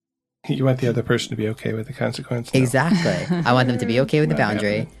You want the other person to be okay with the consequence? No. Exactly. I want them to be okay with the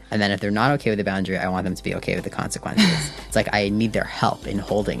boundary. And then if they're not okay with the boundary, I want them to be okay with the consequences. It's like I need their help in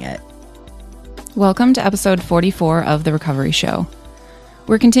holding it. Welcome to episode 44 of The Recovery Show.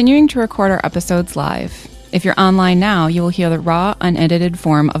 We're continuing to record our episodes live. If you're online now, you will hear the raw, unedited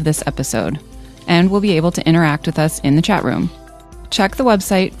form of this episode, and will be able to interact with us in the chat room. Check the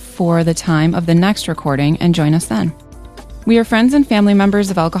website for the time of the next recording and join us then. We are friends and family members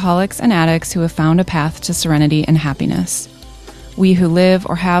of alcoholics and addicts who have found a path to serenity and happiness. We who live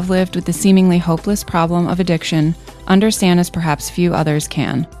or have lived with the seemingly hopeless problem of addiction understand as perhaps few others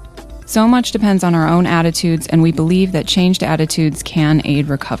can. So much depends on our own attitudes, and we believe that changed attitudes can aid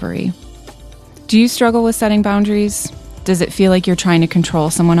recovery. Do you struggle with setting boundaries? Does it feel like you're trying to control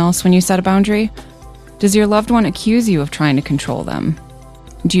someone else when you set a boundary? Does your loved one accuse you of trying to control them?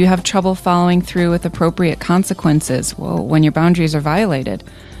 Do you have trouble following through with appropriate consequences when your boundaries are violated?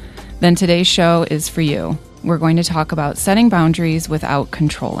 Then today's show is for you. We're going to talk about setting boundaries without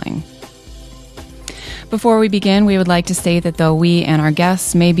controlling. Before we begin, we would like to say that though we and our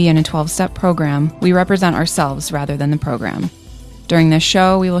guests may be in a 12-step program, we represent ourselves rather than the program. During this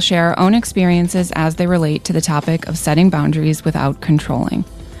show, we will share our own experiences as they relate to the topic of setting boundaries without controlling.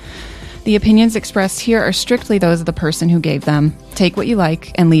 The opinions expressed here are strictly those of the person who gave them. Take what you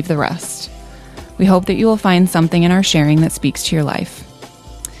like and leave the rest. We hope that you will find something in our sharing that speaks to your life.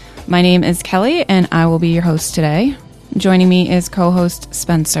 My name is Kelly, and I will be your host today. Joining me is co-host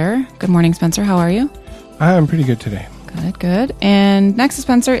Spencer. Good morning, Spencer. How are you? I'm pretty good today. Good. And next to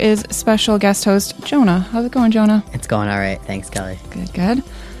Spencer is special guest host Jonah. How's it going, Jonah? It's going all right. Thanks, Kelly. Good.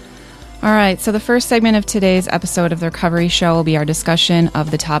 All right, so the first segment of today's episode of The Recovery Show will be our discussion of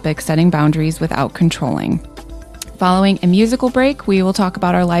the topic setting boundaries without controlling. Following a musical break, we will talk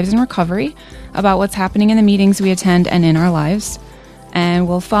about our lives in recovery, about what's happening in the meetings we attend and in our lives. And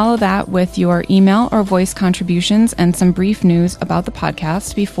we'll follow that with your email or voice contributions and some brief news about the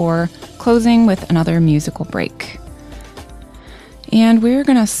podcast before closing with another musical break. And we're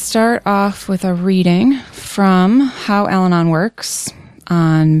going to start off with a reading from How Al-Anon Works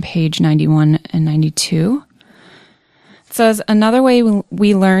on page 91 and 92. It says, another way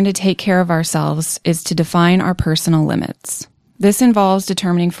we learn to take care of ourselves is to define our personal limits. This involves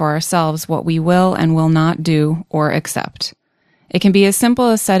determining for ourselves what we will and will not do or accept. It can be as simple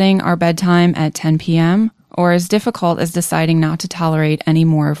as setting our bedtime at 10 p.m. or as difficult as deciding not to tolerate any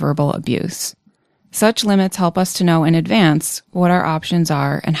more verbal abuse. Such limits help us to know in advance what our options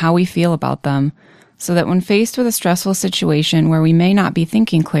are and how we feel about them, so that when faced with a stressful situation where we may not be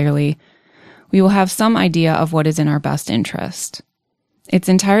thinking clearly, we will have some idea of what is in our best interest. It's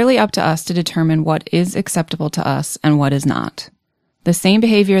entirely up to us to determine what is acceptable to us and what is not. The same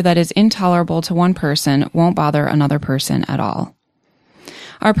behavior that is intolerable to one person won't bother another person at all.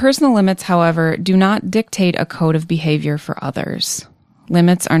 Our personal limits, however, do not dictate a code of behavior for others.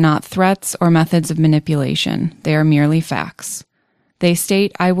 Limits are not threats or methods of manipulation. They are merely facts. They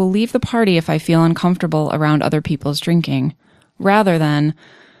state, I will leave the party if I feel uncomfortable around other people's drinking, rather than,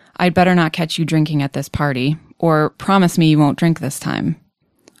 I'd better not catch you drinking at this party, or promise me you won't drink this time.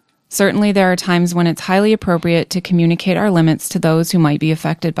 Certainly there are times when it's highly appropriate to communicate our limits to those who might be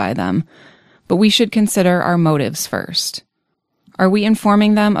affected by them, but we should consider our motives first. Are we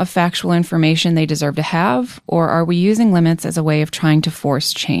informing them of factual information they deserve to have, or are we using limits as a way of trying to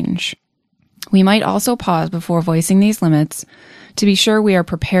force change? We might also pause before voicing these limits to be sure we are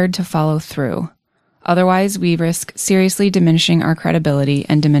prepared to follow through. Otherwise, we risk seriously diminishing our credibility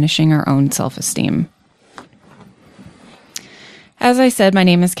and diminishing our own self-esteem. As I said, my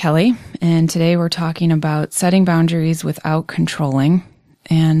name is Kelly, and today we're talking about setting boundaries without controlling.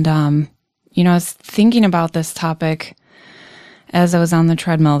 And, I was thinking about this topic as I was on the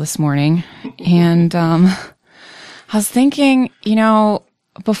treadmill this morning, and I was thinking,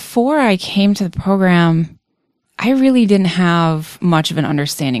 before I came to the program, I really didn't have much of an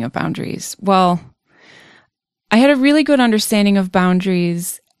understanding of boundaries. Well, I had a really good understanding of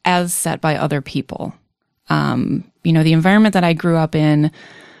boundaries as set by other people. The environment that I grew up in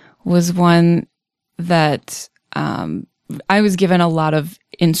was one that I was given a lot of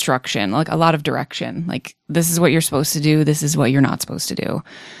instruction, like a lot of direction. Like, this is what you're supposed to do. This is what you're not supposed to do.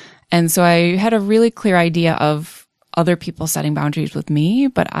 And so I had a really clear idea of other people setting boundaries with me,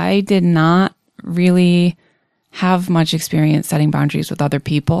 but I did not really have much experience setting boundaries with other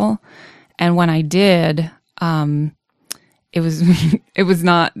people. And when I did, it was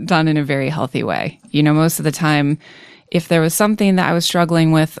not done in a very healthy way. Most of the time, if there was something that I was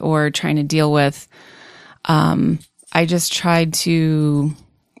struggling with or trying to deal with, I just tried to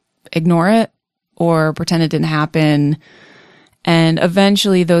ignore it or pretend it didn't happen. And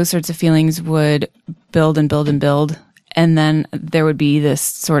eventually those sorts of feelings would build and build and build. And then there would be this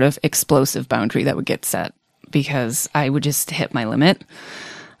sort of explosive boundary that would get set because I would just hit my limit.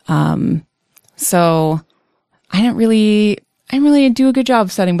 So I didn't really do a good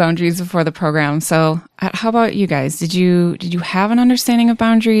job setting boundaries before the program. So how about you guys? Did you have an understanding of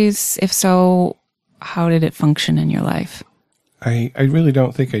boundaries? If so, how did it function in your life? I really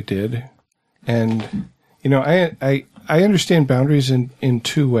don't think I did. And, I understand boundaries in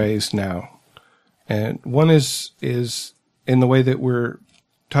two ways now. And one is in the way that we're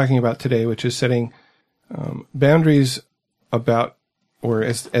talking about today, which is setting boundaries about, or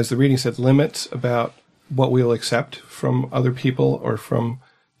as the reading said, limits about what we'll accept from other people or from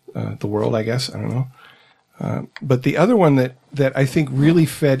the world, I guess. I don't know. But the other one that I think really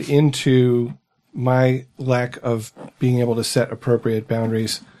fed into my lack of being able to set appropriate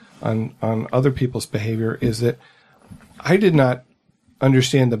boundaries on other people's behavior is that I did not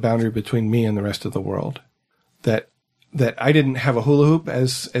understand the boundary between me and the rest of the world. That I didn't have a hula hoop,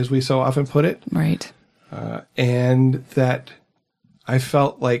 as we so often put it. Right. And that I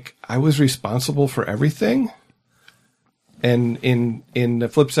felt like I was responsible for everything. And in the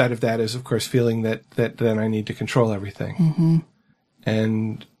flip side of that is, of course, feeling that then I need to control everything. Mm-hmm.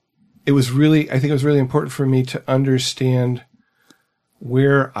 And I think it was really important for me to understand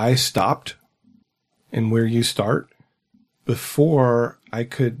where I stopped and where you start before I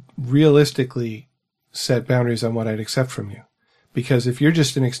could realistically set boundaries on what I'd accept from you. Because if you're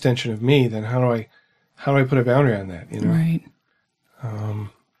just an extension of me, then how do I put a boundary on that? Right.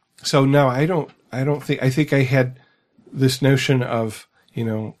 So no, I think I had this notion of,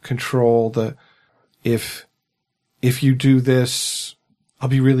 control, if you do this, I'll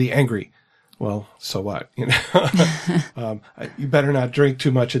be really angry. Well, so what? You better not drink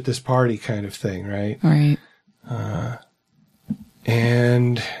too much at this party kind of thing, right? Right.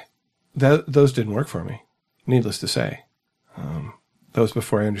 And those didn't work for me, needless to say. That was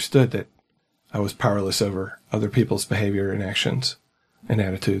before I understood that I was powerless over other people's behavior and actions and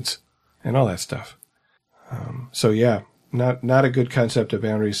attitudes and all that stuff. So yeah, not a good concept of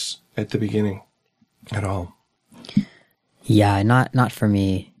boundaries at the beginning at all. Yeah, not for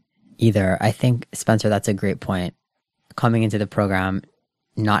me either. I think, Spencer, that's a great point. Coming into the program,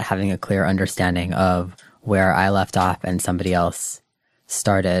 not having a clear understanding of where I left off and somebody else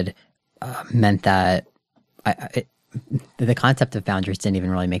started meant that the concept of boundaries didn't even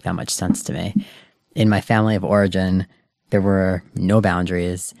really make that much sense to me. In my family of origin, there were no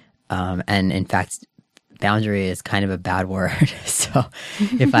boundaries. And in fact, boundary is kind of a bad word. So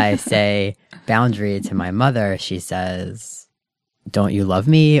if I say boundary to my mother, she says, "Don't you love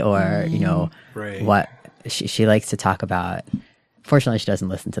me?" Or, right. What she likes to talk about. Fortunately, she doesn't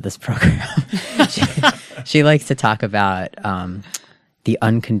listen to this program. She likes to talk about the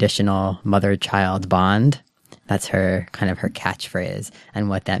unconditional mother-child bond. That's her catchphrase. And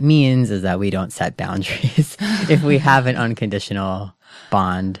what that means is that we don't set boundaries. If we have an unconditional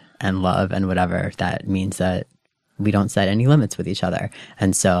bond and love and whatever, that means that we don't set any limits with each other.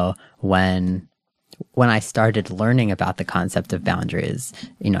 And so when I started learning about the concept of boundaries,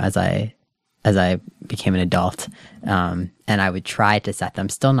 as I became an adult, and I would try to set them,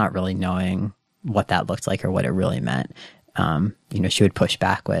 still not really knowing what that looked like or what it really meant. She would push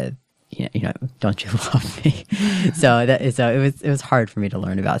back with, "Don't you love me?" So it was hard for me to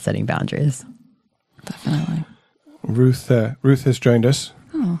learn about setting boundaries. Definitely. Ruth has joined us.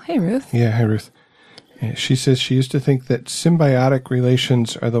 Oh, hey, Ruth. Yeah, hi, Ruth. She says she used to think that symbiotic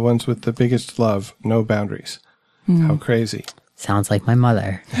relations are the ones with the biggest love, no boundaries. How crazy. Sounds like my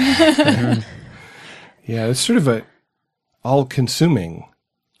mother. Yeah, it's sort of a all-consuming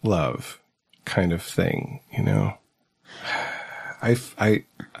love kind of thing, I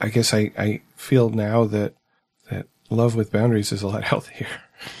guess I feel now that love with boundaries is a lot healthier.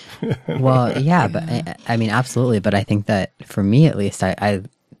 Well, yeah, but I mean, absolutely. But I think that for me, at least,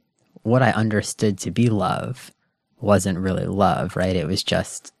 what I understood to be love wasn't really love, right? It was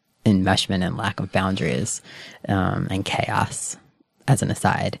just enmeshment and lack of boundaries, and chaos, as an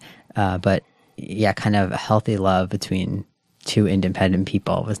aside. But yeah, kind of a healthy love between two independent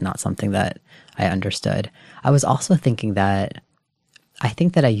people was not something that I understood. I was also thinking that I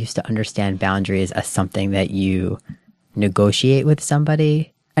think that I used to understand boundaries as something that you negotiate with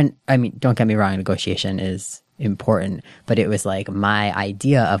somebody. And I mean, don't get me wrong, negotiation is important, but it was like my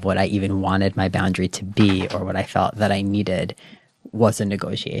idea of what I even wanted my boundary to be or what I felt that I needed was a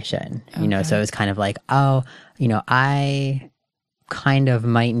negotiation, so it was kind of like, I kind of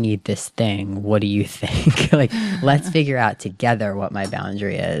might need this thing. What do you think? Like, let's figure out together what my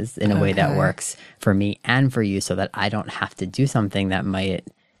boundary is in a way that works for me and for you, so that I don't have to do something that might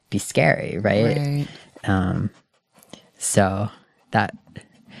be scary, right? So that,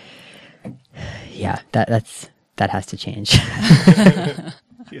 that has to change.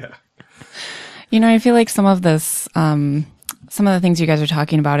 Yeah. I feel like some of this, some of the things you guys are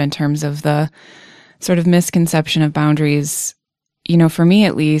talking about in terms of the sort of misconception of boundaries, for me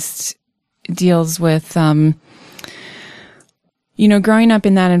at least, deals with, growing up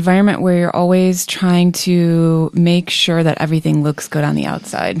in that environment where you're always trying to make sure that everything looks good on the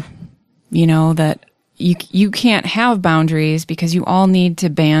outside. That you can't have boundaries because you all need to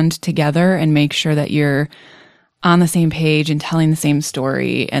band together and make sure that you're on the same page and telling the same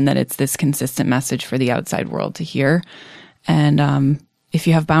story, and that it's this consistent message for the outside world to hear. And if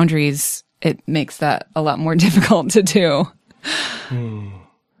you have boundaries, it makes that a lot more difficult to do.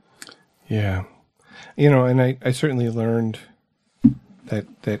 Yeah. And I certainly learned that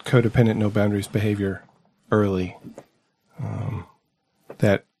codependent no boundaries behavior early.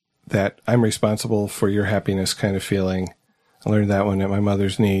 That I'm responsible for your happiness kind of feeling. I learned that one at my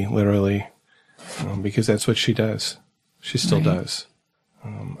mother's knee, literally, because that's what she does. She still does.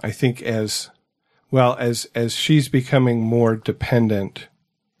 I think as she's becoming more dependent,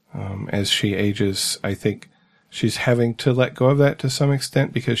 as she ages, I think she's having to let go of that to some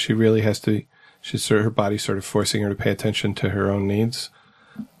extent, because she really has to. Her body's sort of forcing her to pay attention to her own needs.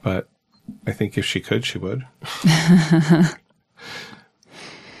 But I think if she could, she would.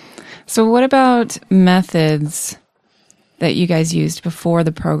 So what about methods that you guys used before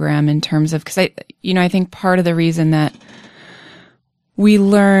the program in terms of, because I think part of the reason that we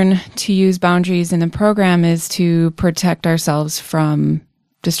learn to use boundaries in the program is to protect ourselves from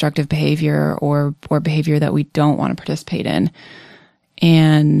destructive behavior or behavior that we don't want to participate in.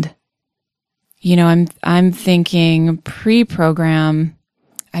 And, I'm thinking pre-program,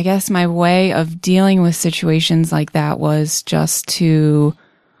 I guess my way of dealing with situations like that was just to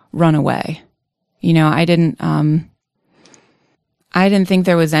run away. I didn't think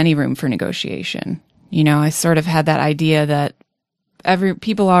there was any room for negotiation. I sort of had that idea that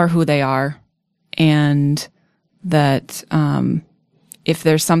people are who they are, and that if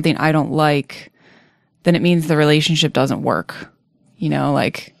there's something I don't like, then it means the relationship doesn't work.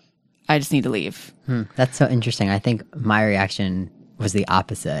 I just need to leave. That's so interesting. I think my reaction was the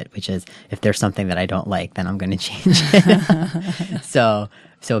opposite, which is if there's something that I don't like, then I'm going to change it. So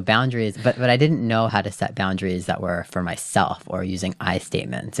boundaries, but I didn't know how to set boundaries that were for myself or using I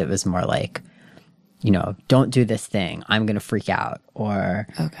statements. It was more like, don't do this thing. I'm going to freak out. Or,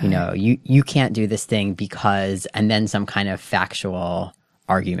 you can't do this thing because, and then some kind of factual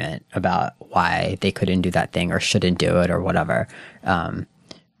argument about why they couldn't do that thing or shouldn't do it or whatever.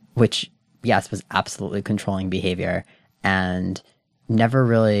 Which, yes, was absolutely controlling behavior, and I never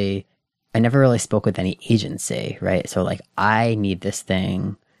really spoke with any agency, right? So like, I need this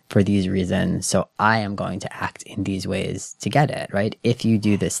thing for these reasons, so I am going to act in these ways to get it, right? If you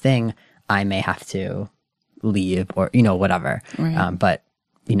do this thing, I may have to leave or, whatever. Right. But,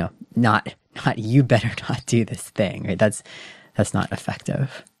 not you better not do this thing, right? That's not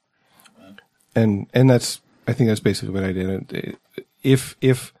effective. And I think that's basically what I did. If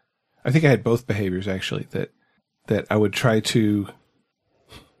I think I had both behaviors actually, that I would try to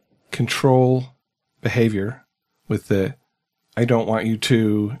control behavior with the, I don't want you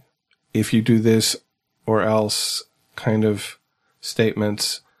to, if you do this or else kind of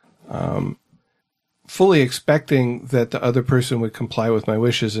statements, fully expecting that the other person would comply with my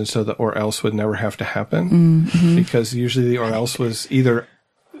wishes, and so the or else would never have to happen, because usually the or else was either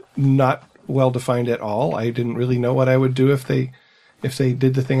not well defined at all. I didn't really know what I would do if they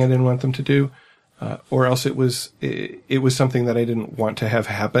did the thing I didn't want them to do, or else it was something that I didn't want to have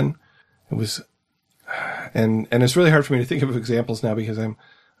happen. It was, and it's really hard for me to think of examples now, because I'm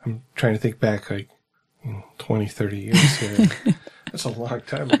trying to think back like 20, 30 years here. That's a long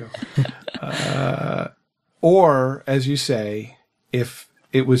time ago. Or, as you say, if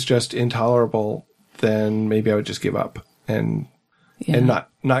it was just intolerable, then maybe I would just give up and not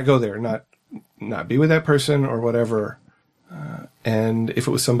go there, not be with that person or whatever. And if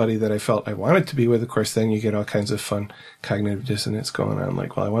it was somebody that I felt I wanted to be with, of course, then you get all kinds of fun cognitive dissonance going on.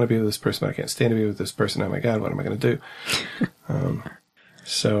 Like, well, I want to be with this person, but I can't stand to be with this person. Oh my God, what am I going to do?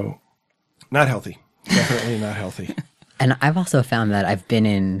 So not healthy. Definitely not healthy. And I've also found that I've been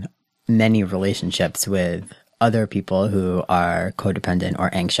in many relationships with other people who are codependent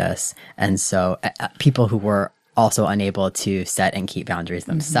or anxious. And so people who were also unable to set and keep boundaries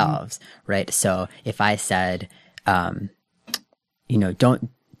themselves, right? So if I said,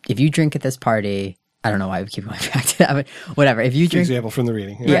 if you drink at this party, I don't know why we keep going back to that, but whatever. If you drink, example from the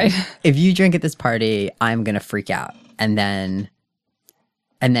reading. Right. if you drink at this party, I'm going to freak out. And then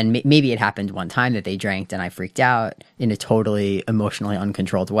maybe it happened one time that they drank and I freaked out in a totally emotionally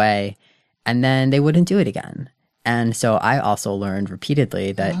uncontrolled way. And then they wouldn't do it again. And so I also learned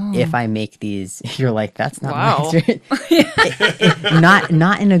repeatedly that if I make these, you're like, that's not my experience.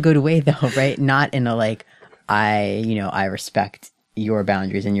 Not in a good way though, right? Not in a like, I respect your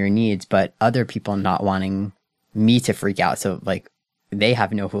boundaries and your needs, but other people not wanting me to freak out. So like they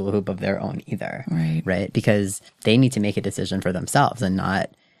have no hula hoop of their own either. Right. Because they need to make a decision for themselves and not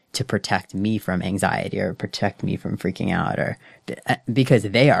to protect me from anxiety or protect me from freaking out or because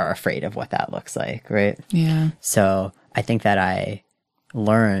they are afraid of what that looks like. Right. Yeah. So I think that I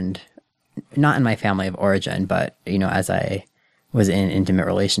learned, not in my family of origin, but, as I was in intimate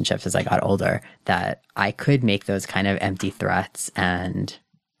relationships as I got older, that I could make those kind of empty threats and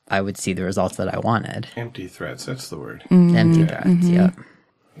I would see the results that I wanted. Empty threats, that's the word. Empty threats, yep.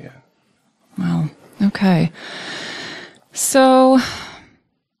 Yeah. Wow. Okay. So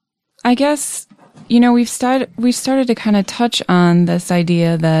I guess, we've started to kind of touch on this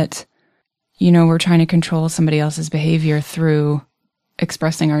idea that, we're trying to control somebody else's behavior through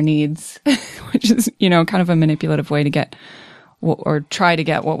expressing our needs, which is, kind of a manipulative way to get or try to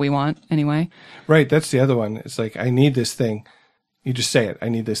get what we want anyway. Right. That's the other one. It's like, I need this thing. You just say it. I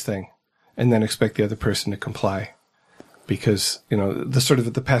need this thing. And then expect the other person to comply because, the sort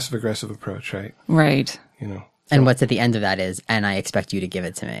of the passive aggressive approach, right? Right. And what's at the end of that is, and I expect you to give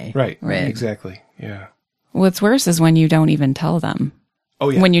it to me. Right. Exactly. Yeah. What's worse is when you don't even tell them. Oh,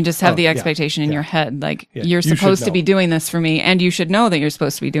 yeah. When you just have the expectation in your head, like you're supposed to be doing this for me and you should know that you're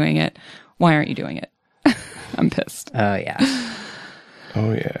supposed to be doing it. Why aren't you doing it? I'm pissed. Oh, yeah.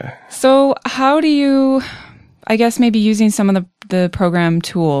 Oh, yeah. So how do you, I guess maybe using some of the program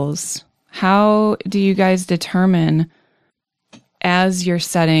tools, how do you guys determine as you're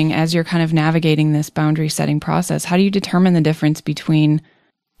kind of navigating this boundary setting process, how do you determine the difference between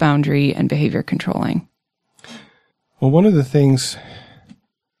boundary and behavior controlling? Well, one of the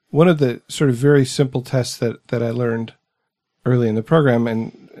sort of very simple tests that I learned early in the program,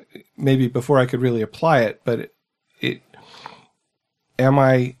 and maybe before I could really apply it, but am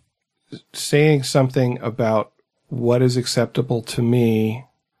I saying something about what is acceptable to me,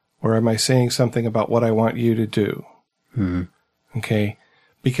 or am I saying something about what I want you to do? Mm-hmm. Okay.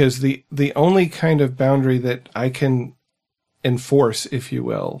 Because the only kind of boundary that I can enforce, if you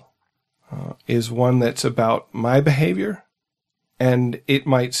will, is one that's about my behavior. And it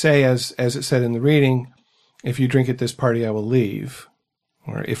might say, as it said in the reading, if you drink at this party, I will leave.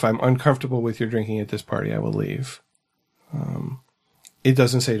 Or if I'm uncomfortable with your drinking at this party, I will leave. It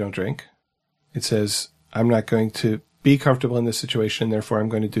doesn't say don't drink. It says, I'm not going to be comfortable in this situation, therefore I'm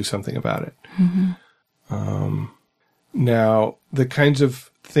going to do something about it. Mm-hmm. Now, the kinds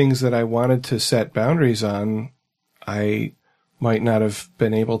of things that I wanted to set boundaries on, I might not have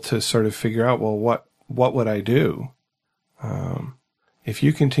been able to sort of figure out, well, what would I do? If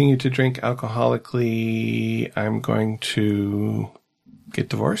you continue to drink alcoholically, I'm going to get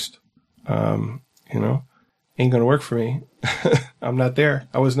divorced. Ain't going to work for me. I'm not there.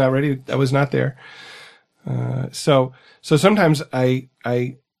 I was not ready. I was not there. So sometimes I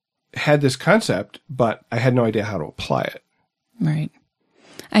had this concept, but I had no idea how to apply it. Right.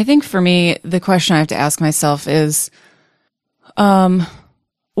 I think for me, the question I have to ask myself is,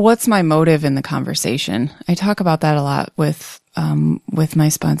 what's my motive in the conversation? I talk about that a lot with my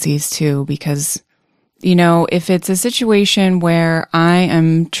sponsees too, because, if it's a situation where I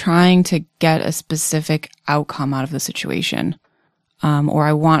am trying to get a specific outcome out of the situation, or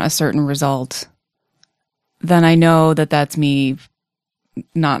I want a certain result, then I know that that's me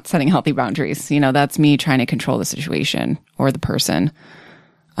not setting healthy boundaries. That's me trying to control the situation or the person.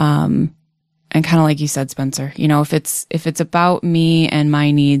 And kind of like you said, Spencer, if it's about me and my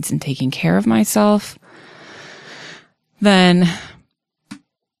needs and taking care of myself, then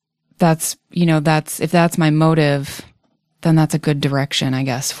if that's my motive, then that's a good direction, I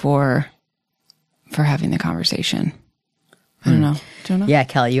guess, for having the conversation. I don't know. Do you know? Yeah,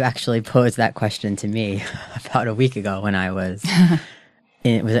 Kelly, you actually posed that question to me about a week ago when I was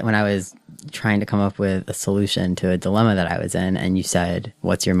when I was trying to come up with a solution to a dilemma that I was in, and you said,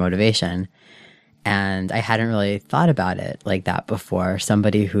 "What's your motivation?" And I hadn't really thought about it like that before.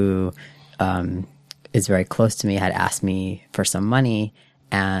 Somebody who is very close to me had asked me for some money,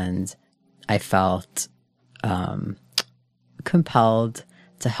 and I felt compelled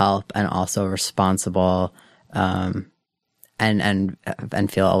to help and also responsible, and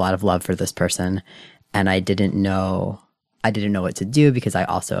feel a lot of love for this person. And I didn't know I didn't know what to do because I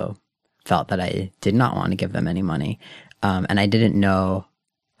also felt that I did not want to give them any money. And I didn't know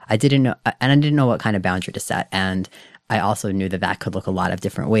what kind of boundary to set. And I also knew that could look a lot of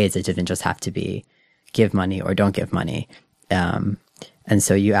different ways. It didn't just have to be give money or don't give money. And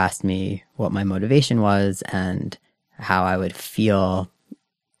so you asked me what my motivation was and how I would feel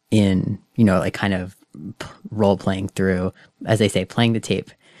in, like kind of role playing through, as they say, playing the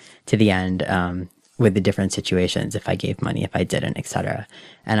tape to the end, with the different situations, if I gave money, if I didn't, etc.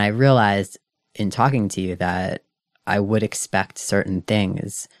 And I realized in talking to you that I would expect certain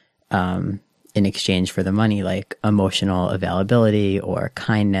things, in exchange for the money, like emotional availability or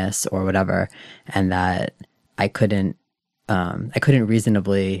kindness or whatever, and that I couldn't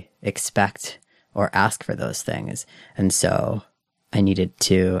reasonably expect or ask for those things. And so I needed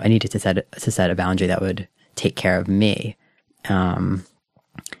to set a boundary that would take care of me. And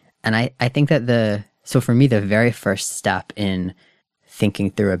I think that so for me, the very first step in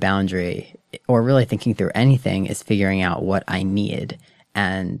thinking through a boundary, or really thinking through anything, is figuring out what I need.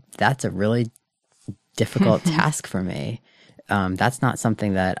 And that's a really difficult task for me. That's not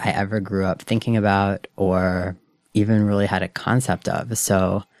something that I ever grew up thinking about or even really had a concept of.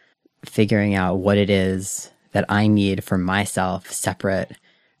 So figuring out what it is that I need for myself, separate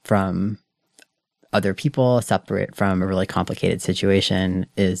from other people, separate from a really complicated situation,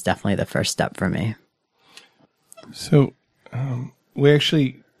 is definitely the first step for me. So we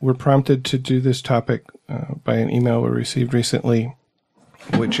actually were prompted to do this topic by an email we received recently,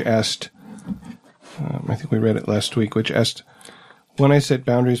 which asked, I think we read it last week, which asked, when I set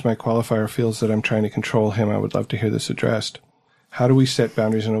boundaries, my qualifier feels that I'm trying to control him. I would love to hear this addressed. How do we set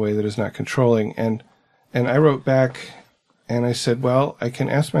boundaries in a way that is not controlling? And I wrote back and I said, well, I can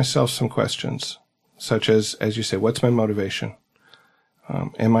ask myself some questions, such as you say, what's my motivation?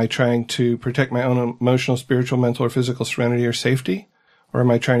 Am I trying to protect my own emotional, spiritual, mental, or physical serenity or safety? Or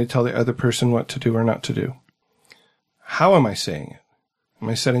am I trying to tell the other person what to do or not to do? How am I saying it? Am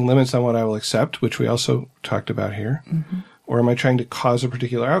I setting limits on what I will accept, which we also talked about here? Mm-hmm. Or am I trying to cause a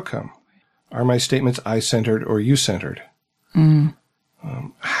particular outcome? Are my statements I-centered or you-centered? Mm.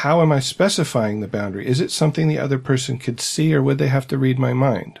 How am I specifying the boundary? Is it something the other person could see, or would they have to read my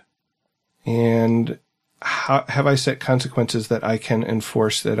mind? And have I set consequences that I can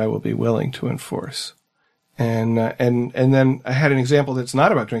enforce, that I will be willing to enforce? And then I had an example that's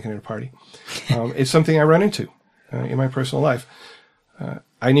not about drinking at a party. It's something I run into in my personal life.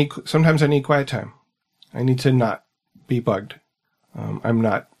 Sometimes I need quiet time. I need to not be bugged. I'm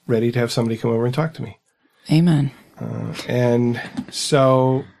not ready to have somebody come over and talk to me. Amen. And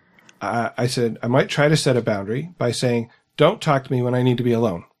so I said, I might try to set a boundary by saying, don't talk to me when I need to be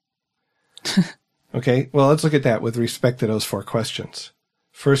alone. Okay, well, let's look at that with respect to those 4 questions.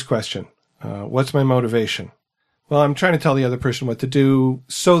 First question, what's my motivation? Well, I'm trying to tell the other person what to do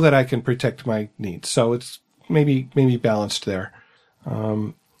so that I can protect my needs. So it's maybe balanced there.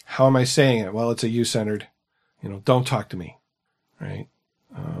 How am I saying it? Well, it's a you-centered, don't talk to me, right?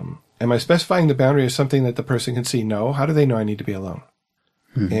 Am I specifying the boundary as something that the person can see? No. How do they know I need to be alone?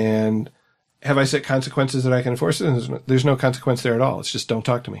 And have I set consequences that I can enforce? There's no consequence there at all. It's just don't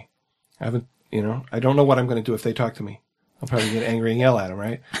talk to me. I don't know what I'm going to do if they talk to me. I'll probably get angry and yell at them,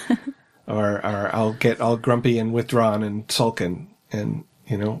 right? or I'll get all grumpy and withdrawn and sulk and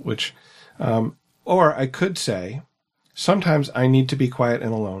or I could say, sometimes I need to be quiet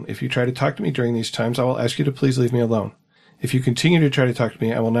and alone. If you try to talk to me during these times, I will ask you to please leave me alone. If you continue to try to talk to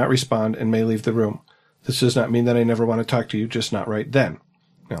me, I will not respond and may leave the room. This does not mean that I never want to talk to you, just not right then.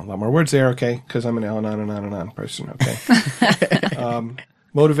 Now, a lot more words there, okay? Because I'm an on and on person, okay?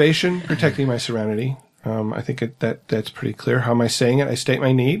 Motivation, protecting my serenity. I think that's pretty clear. How am I saying it? I state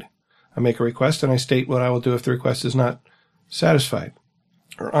my need. I make a request, and I state what I will do if the request is not satisfied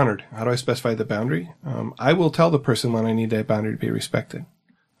or honored. How do I specify the boundary? I will tell the person when I need that boundary to be respected.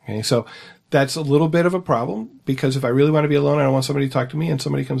 Okay, so that's a little bit of a problem, because if I really want to be alone, I don't want somebody to talk to me, and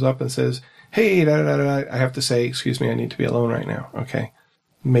somebody comes up and says, hey, I have to say, excuse me, I need to be alone right now. Okay.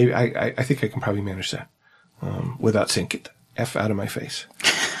 Maybe I think I can probably manage that, without saying, get the F out of my face.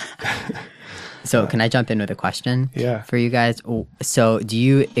 So can I jump in with a question? Yeah. For you guys? So do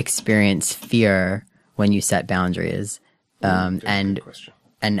you experience fear when you set boundaries?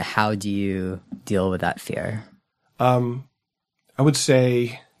 And how do you deal with that fear? I would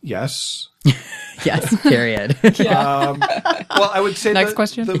say yes. Yes, period. Well, I would say Next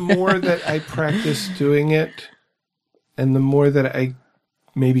question. The more that I practice doing it, and the more that I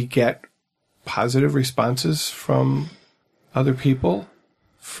maybe get positive responses from other people,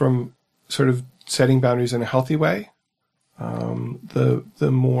 from sort of setting boundaries in a healthy way, the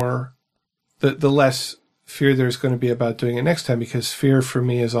less fear there's going to be about doing it next time, because fear for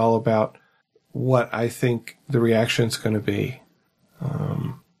me is all about what I think the reaction's going to be.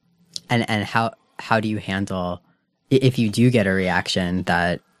 And how do you handle if you do get a reaction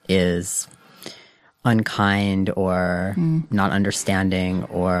that is unkind or not understanding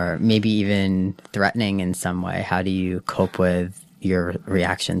or maybe even threatening in some way? How do you cope with your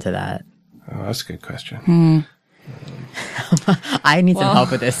reaction to that? Oh, that's a good question. I need some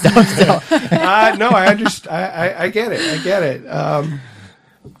help with this stuff. So. No, I understand. I get it. I get it.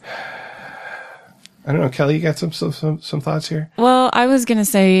 I don't know, Kelly, you got some thoughts here? Well, I was going to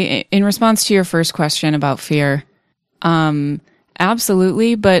say, in response to your first question about fear,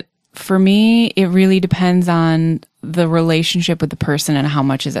 absolutely. But for me, it really depends on the relationship with the person and how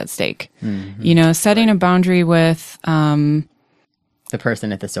much is at stake. Mm-hmm. You know, setting a boundary with the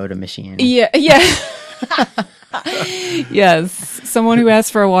person at the soda machine. Yeah. Yes, someone who asks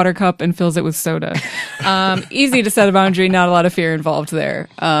for a water cup and fills it with soda. Easy to set a boundary, not a lot of fear involved there.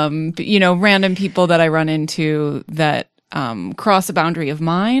 But, you know, random people that I run into that cross a boundary of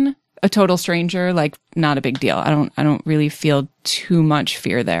mine, a total stranger, like, not a big deal. I don't really feel too much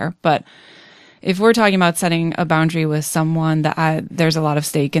fear there. But if we're talking about setting a boundary with someone that there's a lot of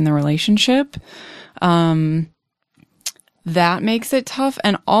stake in the relationship, that makes it tough.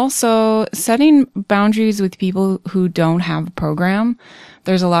 And also setting boundaries with people who don't have a program,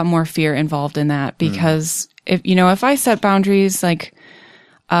 there's a lot more fear involved in that, because if I set boundaries, like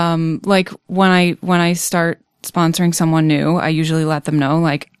when I start sponsoring someone new, I usually let them know,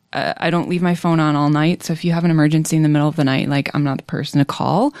 like, I don't leave my phone on all night. So if you have an emergency in the middle of the night, like, I'm not the person to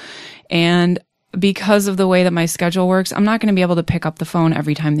call. And because of the way that my schedule works, I'm not going to be able to pick up the phone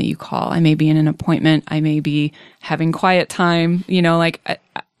every time that you call. I may be in an appointment. I may be having quiet time. You know, like,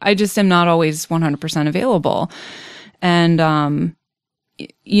 I just am not always 100% available. And,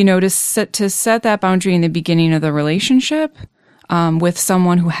 you know, to set that boundary in the beginning of the relationship, with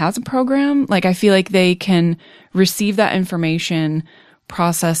someone who has a program, like, I feel like they can receive that information,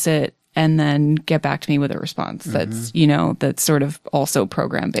 process it, and then get back to me with a response that's, you know, that's sort of also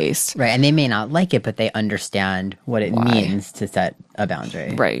program based. Right. And they may not like it, but they understand what it means to set a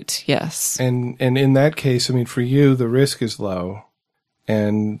boundary. Right. Yes. And in that case, I mean, for you, the risk is low,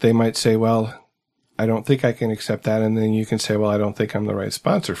 and they might say, well, I don't think I can accept that. And then you can say, well, I don't think I'm the right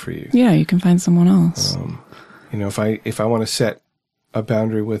sponsor for you. Yeah. You can find someone else. You know, if I want to set a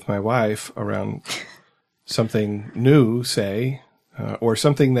boundary with my wife around something new, say, or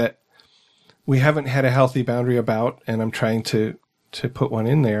something that we haven't had a healthy boundary about, and I'm trying to put one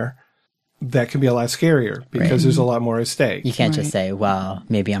in there, that can be a lot scarier because there's a lot more at stake. You can't just say, well,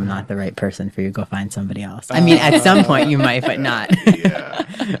 maybe I'm not the right person for you. Go find somebody else. I mean, at some point you might, but not. Yeah.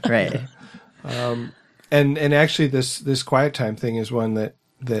 Right. And actually this quiet time thing is one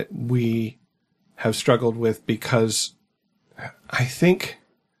that we have struggled with, because I think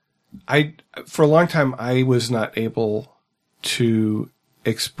for a long time, I was not able to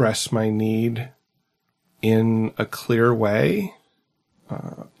express my need in a clear way.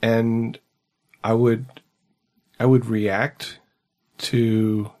 And I would react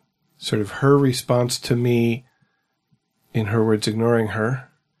to sort of her response to me, in her words, ignoring her,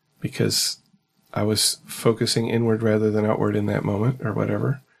 because I was focusing inward rather than outward in that moment, or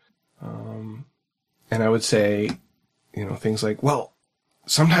whatever. And I would say, you know, things like, well,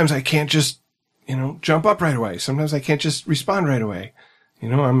 sometimes I can't just, you know, jump up right away. Sometimes I can't just respond right away. You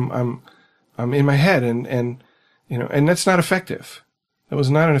know, I'm in my head, and you know, and that's not effective. That was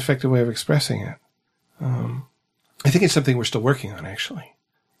not an effective way of expressing it. I think it's something we're still working on, actually.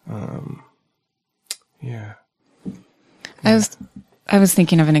 Yeah. I was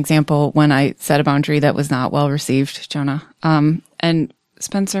thinking of an example when I set a boundary that was not well received, Jonah. And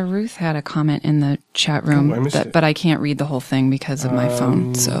Spencer, Ruth had a comment in the chat room, but I can't read the whole thing because of my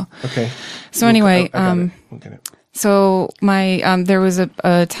phone. So okay. So anyway, we'll get it. So my there was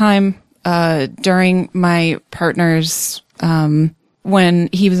a time during my partner's when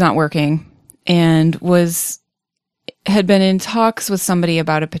he was not working and had been in talks with somebody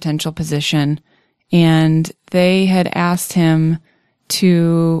about a potential position, and they had asked him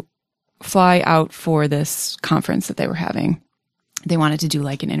to fly out for this conference that they were having. They wanted to do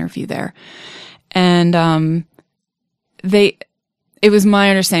like an interview there. And it was my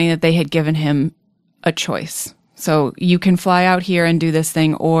understanding that they had given him a choice. So you can fly out here and do this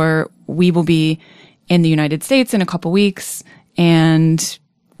thing, or we will be in the United States in a couple weeks and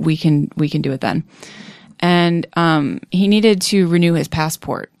we can do it then. And he needed to renew his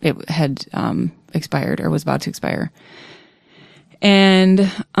passport. It had expired, or was about to expire. And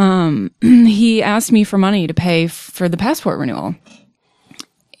he asked me for money to pay for the passport renewal.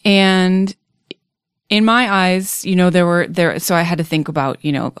 And in my eyes, so I had to think about,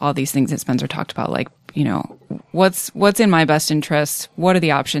 all these things that Spencer talked about, like, what's in my best interest? What are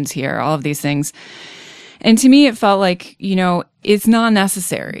the options here? All of these things. And to me, it felt like, it's not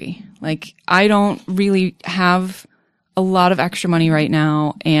necessary. Like, I don't really have a lot of extra money right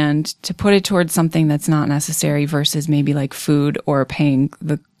now, and to put it towards something that's not necessary versus maybe like food or paying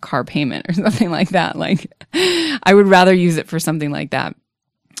the car payment or something like that. Like, I would rather use it for something like that.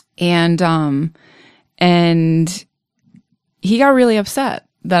 And he got really upset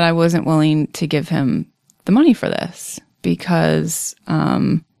that I wasn't willing to give him the money for this because,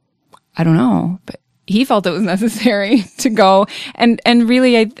 I don't know, but he felt it was necessary to go. And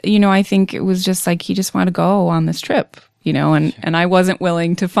really, I think it was just like, he just wanted to go on this trip, and I wasn't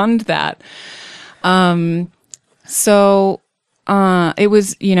willing to fund that. So, it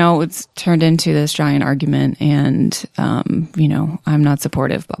was, it's turned into this giant argument and, I'm not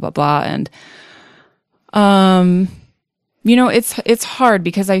supportive, blah, blah, blah. And, it's hard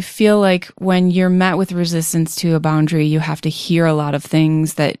because I feel like when you're met with resistance to a boundary, you have to hear a lot of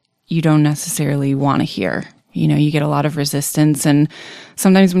things that you don't necessarily want to hear. You get a lot of resistance, and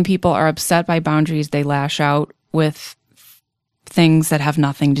sometimes when people are upset by boundaries, they lash out with things that have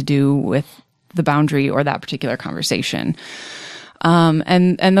nothing to do with the boundary or that particular conversation.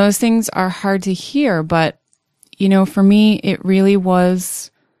 And those things are hard to hear, but, for me, it was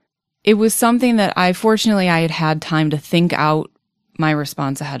something that I had time to think out my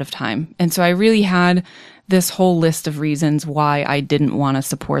response ahead of time. And so I really had this whole list of reasons why I didn't want to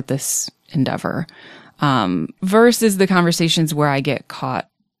support this endeavor, versus the conversations where I get caught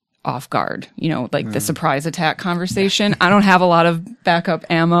off guard, the surprise attack conversation. I don't have a lot of backup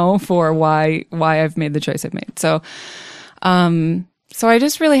ammo for why I've made the choice I've made. So I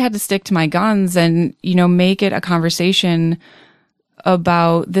just really had to stick to my guns and, make it a conversation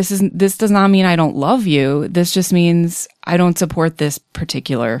about this does not mean I don't love you. This just means I don't support this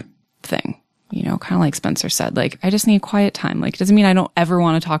particular thing. Kind of like Spencer said, like, I just need quiet time. Like, it doesn't mean I don't ever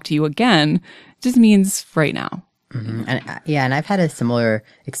want to talk to you again. It just means right now. Mm-hmm. And I've had a similar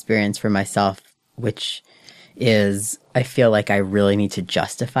experience for myself, which is I feel like I really need to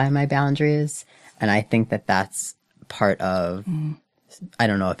justify my boundaries. And I think that that's part of, I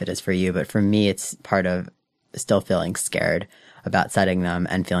don't know if it is for you, but for me, it's part of still feeling scared about setting them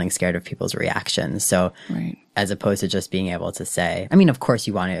and feeling scared of people's reactions. So as opposed to just being able to say, I mean, of course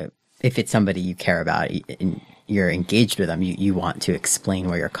you want to, if it's somebody you care about and you're engaged with them, you want to explain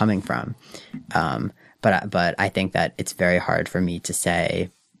where you're coming from. But I think that it's very hard for me to say,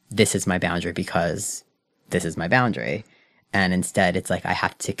 this is my boundary because this is my boundary. And instead it's like I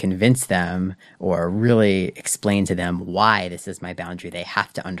have to convince them or really explain to them why this is my boundary. They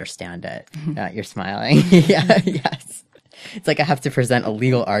have to understand it. You're smiling. Yeah, yes. It's like I have to present a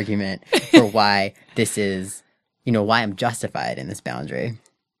legal argument for why this is, why I'm justified in this boundary.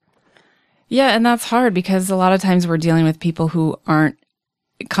 Yeah, and that's hard because a lot of times we're dealing with people who aren't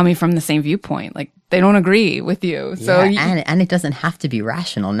coming from the same viewpoint. Like, they don't agree with you. So and it doesn't have to be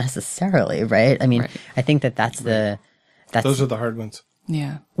rational necessarily, right? I mean, I think that's those are the hard ones.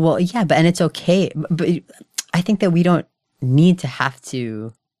 Yeah. Well, yeah, and it's okay. But I think that we don't need to have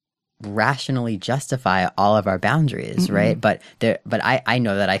to rationally justify all of our boundaries, right? But I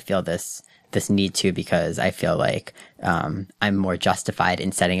know that I feel this need to because I feel like I'm more justified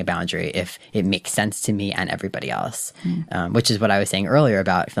in setting a boundary if it makes sense to me and everybody else, which is what I was saying earlier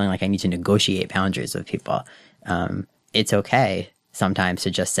about feeling like I need to negotiate boundaries with people. It's okay sometimes to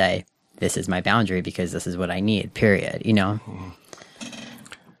just say, this is my boundary because this is what I need, period,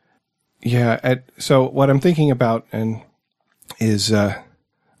 Yeah. So what I'm thinking about is a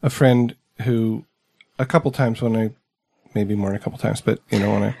friend who a couple times maybe more than a couple times, but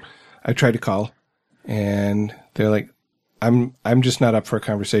when I tried to call and they're like, I'm just not up for a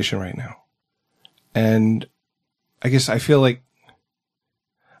conversation right now. And I guess I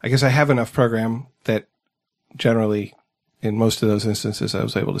have enough program that generally in most of those instances I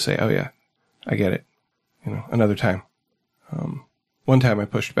was able to say, oh yeah, I get it. Another time. One time I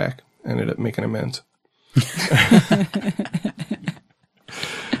pushed back, ended up making amends.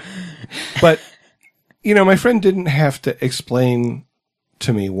 But, my friend didn't have to explain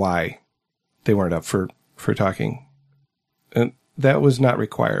to me why they weren't up for talking. And that was not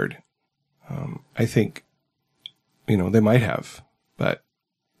required. I think, they might have, but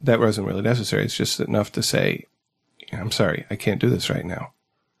that wasn't really necessary. It's just enough to say, I'm sorry, I can't do this right now.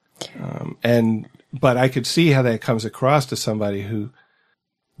 But I could see how that comes across to somebody who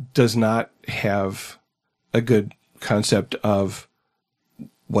does not have a good concept of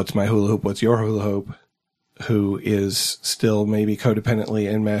what's my hula hoop, what's your hula hoop, who is still maybe codependently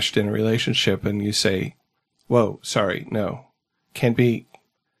enmeshed in a relationship, and you say, whoa, sorry, no, can't be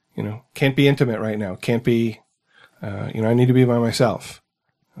intimate right now. Can't be, I need to be by myself.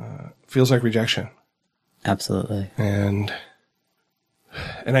 Feels like rejection. Absolutely. And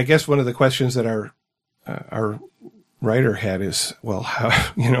I guess one of the questions that our writer had is, well, how,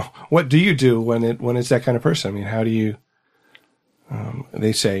 what do you do when it's that kind of person? I mean, how do you,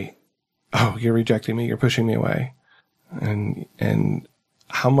 they say, oh, you're rejecting me, you're pushing me away. And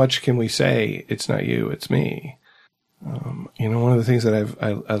how much can we say, it's not you, it's me? One of the things that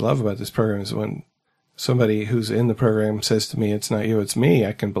I love about this program is when somebody who's in the program says to me, it's not you, it's me,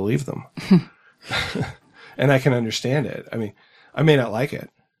 I can believe them. And I can understand it. I mean, I may not like it,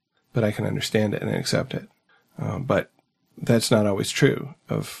 but I can understand it and accept it. But that's not always true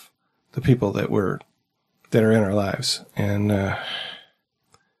of the people that are in our lives. And, I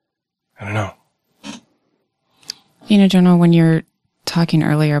don't know. Jonah, when you're talking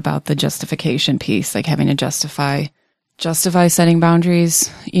earlier about the justification piece, like having to justify setting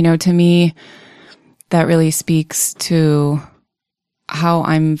boundaries, to me, that really speaks to how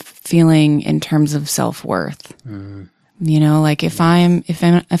I'm feeling in terms of self-worth. Like if I'm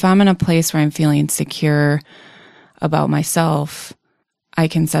in a place where I'm feeling secure about myself, I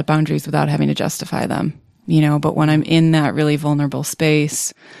can set boundaries without having to justify them, but when I'm in that really vulnerable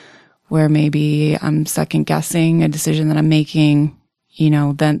space where maybe I'm second guessing a decision that I'm making,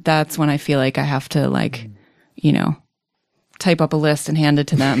 then that's when I feel like I have to type up a list and hand it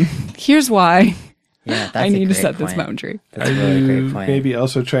to them. Here's why I need to set this boundary. That's a really great point. Maybe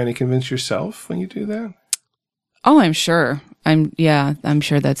also trying to convince yourself when you do that? Oh, I'm sure. I'm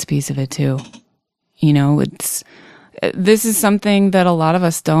sure that's a piece of it too. This is something that a lot of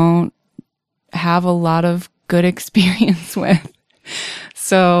us don't have a lot of good experience with.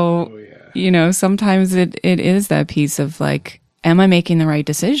 So, sometimes it is that piece of like, am I making the right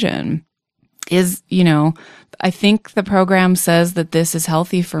decision? I think the program says that this is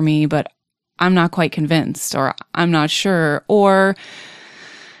healthy for me, but I'm not quite convinced, or I'm not sure, or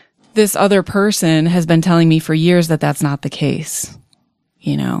this other person has been telling me for years that that's not the case,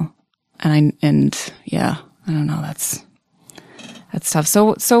 and I don't know. That's tough.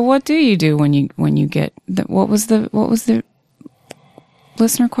 So what do you do when you get what was the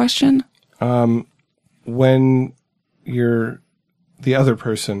listener question? When the other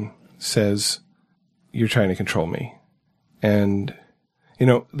person says you're trying to control me, and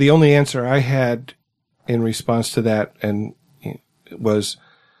the only answer I had in response to that and was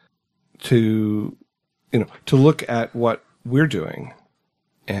to look at what we're doing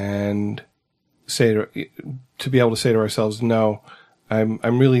and to be able to say to ourselves, no,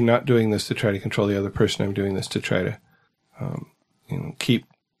 I'm really not doing this to try to control the other person. I'm doing this to try to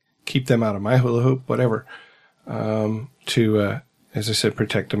keep them out of my hula hoop, whatever, to as I said,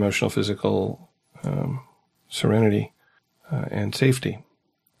 protect emotional, physical serenity and safety.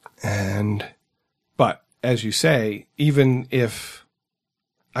 But as you say, even if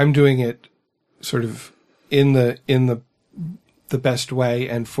I'm doing it sort of in the best way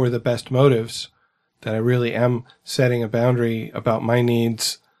and for the best motives, that I really am setting a boundary about my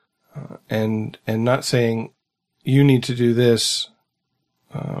needs, and not saying you need to do this,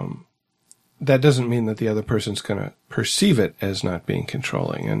 that doesn't mean that the other person's going to perceive it as not being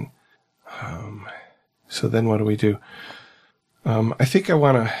controlling. And so then what do we do? I think I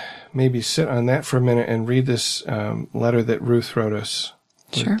want to maybe sit on that for a minute and read this letter that Ruth wrote us.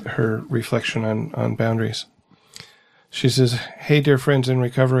 Sure. Her reflection on boundaries. She says, "Hey, dear friends in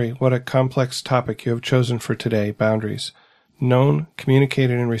recovery, what a complex topic you have chosen for today, boundaries. Known,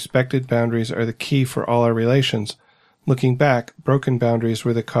 communicated, and respected boundaries are the key for all our relations. Looking back, broken boundaries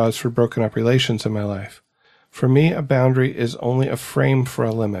were the cause for broken up relations in my life. For me, a boundary is only a frame for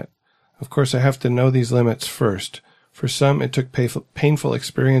a limit. Of course, I have to know these limits first. For some, it took painful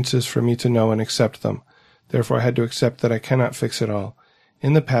experiences for me to know and accept them. Therefore, I had to accept that I cannot fix it all.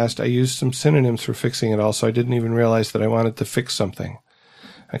 In the past, I used some synonyms for fixing it all, so I didn't even realize that I wanted to fix something.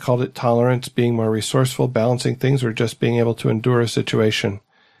 I called it tolerance, being more resourceful, balancing things, or just being able to endure a situation,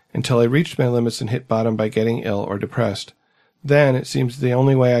 until I reached my limits and hit bottom by getting ill or depressed. Then, it seems the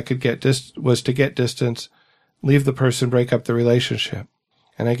only way I could was to get distance, leave the person, break up the relationship.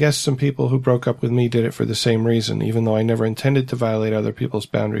 And I guess some people who broke up with me did it for the same reason. Even though I never intended to violate other people's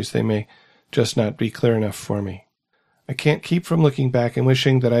boundaries, they may just not be clear enough for me. I can't keep from looking back and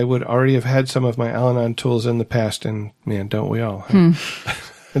wishing that I would already have had some of my Al-Anon tools in the past, and man, don't we all? Huh?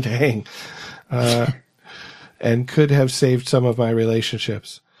 Dang. And could have saved some of my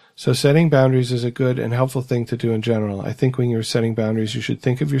relationships. So setting boundaries is a good and helpful thing to do in general. I think when you're setting boundaries, you should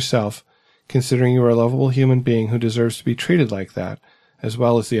think of yourself, considering you are a lovable human being who deserves to be treated like that, as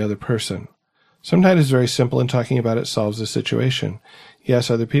well as the other person. Sometimes it's very simple, and talking about it solves the situation.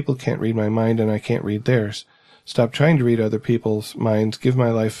 Yes, other people can't read my mind, and I can't read theirs. Stop trying to read other people's minds. Give my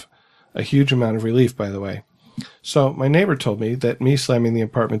life a huge amount of relief, by the way. So my neighbor told me that me slamming the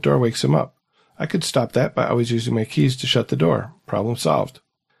apartment door wakes him up. I could stop that by always using my keys to shut the door. Problem solved.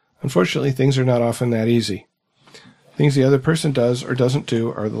 Unfortunately, things are not often that easy. Things the other person does or doesn't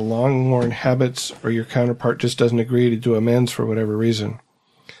do are the long-worn habits, or your counterpart just doesn't agree to do amends for whatever reason.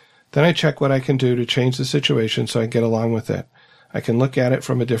 Then I check what I can do to change the situation so I get along with it. I can look at it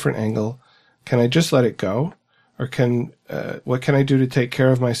from a different angle. Can I just let it go? Or what can I do to take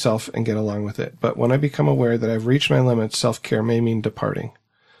care of myself and get along with it? But when I become aware that I've reached my limits, self-care may mean departing.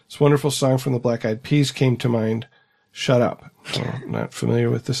 This wonderful song from the Black Eyed Peas came to mind, Shut Up. Oh, not familiar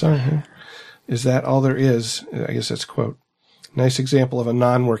with the song, huh? Is that all there is? I guess that's a quote. Nice example of a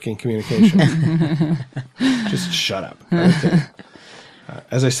non-working communication. Just shut up. Okay.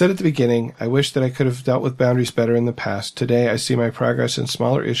 As I said at the beginning, I wish that I could have dealt with boundaries better in the past. Today, I see my progress in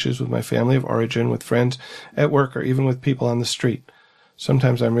smaller issues with my family of origin, with friends at work, or even with people on the street.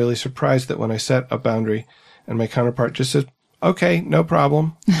 Sometimes I'm really surprised that when I set a boundary and my counterpart just says, okay, no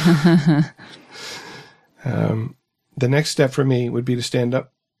problem. The next step for me would be to stand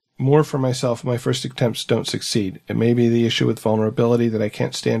up more for myself if my first attempts don't succeed. It may be the issue with vulnerability, that I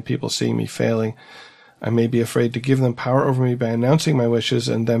can't stand people seeing me failing. I may be afraid to give them power over me by announcing my wishes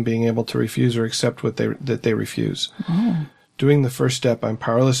and them being able to refuse or accept that they refuse. Oh. Doing the first step, I'm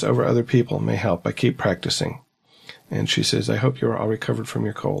powerless over other people, may help. I keep practicing. And she says, I hope you're all recovered from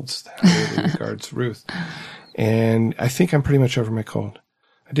your colds. Really regards, Ruth. And I think I'm pretty much over my cold.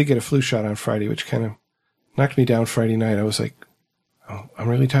 I did get a flu shot on Friday, which kind of knocked me down Friday night. I was like, oh, I'm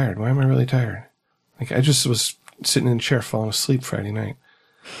really tired. Why am I really tired? Like, I just was sitting in a chair falling asleep Friday night.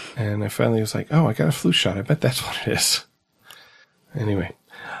 And I finally was like, oh, I got a flu shot. I bet that's what it is. Anyway,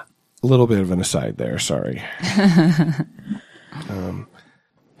 a little bit of an aside there. Sorry.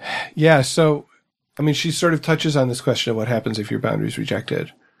 Yeah, so, I mean, she sort of touches on this question of what happens if your boundary is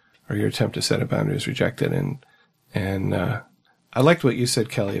rejected, or your attempt to set a boundary is rejected. And I liked what you said,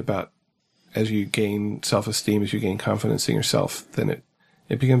 Kelly, about as you gain self-esteem, as you gain confidence in yourself, then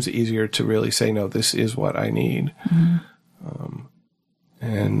it becomes easier to really say, no, this is what I need. Mm-hmm.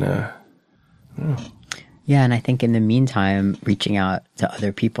 Yeah, and I think in the meantime, reaching out to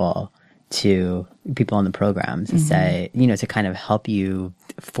other people, to people in the programs, mm-hmm. say, to kind of help you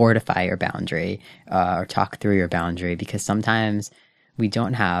fortify your boundary, or talk through your boundary, because sometimes we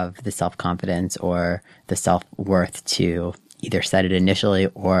don't have the self-confidence or the self-worth to either set it initially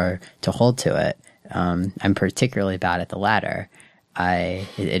or to hold to it. I'm particularly bad at the latter.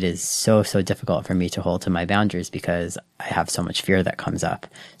 It is so difficult for me to hold to my boundaries because I have so much fear that comes up.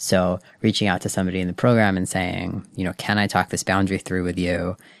 So reaching out to somebody in the program and saying, can I talk this boundary through with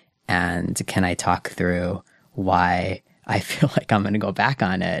you? And can I talk through why I feel like I'm going to go back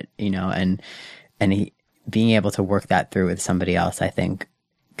on it, and being able to work that through with somebody else, I think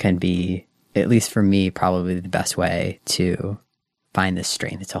can be, at least for me, probably the best way to find the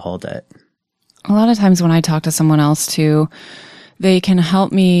strength to hold it. A lot of times when I talk to someone else too, they can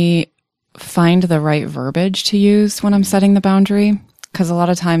help me find the right verbiage to use when I'm setting the boundary. Because a lot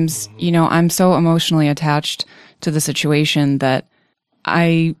of times, I'm so emotionally attached to the situation that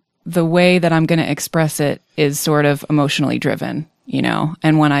the way that I'm going to express it is sort of emotionally driven,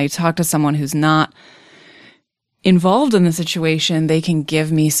 And when I talk to someone who's not involved in the situation, they can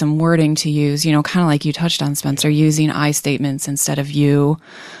give me some wording to use, kind of like you touched on, Spencer, using I statements instead of you.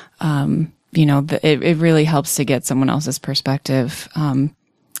 It really helps to get someone else's perspective.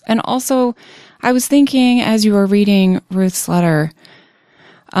 And also, I was thinking as you were reading Ruth's letter,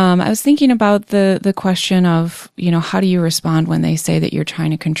 I was thinking about the question of, how do you respond when they say that you're trying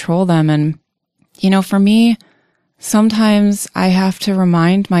to control them? And, for me, sometimes I have to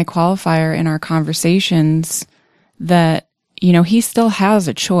remind my qualifier in our conversations that, he still has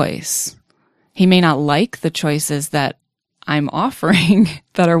a choice. He may not like the choices that I'm offering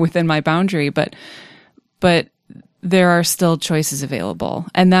that are within my boundary, but there are still choices available.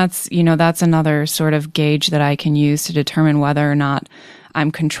 And that's another sort of gauge that I can use to determine whether or not I'm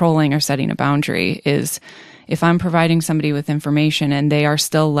controlling or setting a boundary, is if I'm providing somebody with information and they are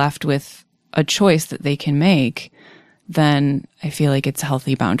still left with a choice that they can make, then I feel like it's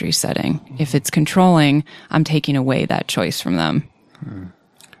healthy boundary setting. If it's controlling, I'm taking away that choice from them.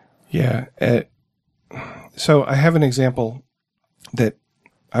 Yeah. So I have an example that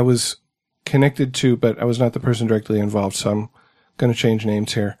I was connected to, but I was not the person directly involved. So I'm going to change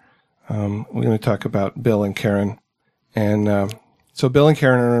names here. We're going to talk about Bill and Karen. And So Bill and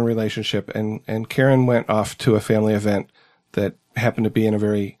Karen are in a relationship, and Karen went off to a family event that happened to be in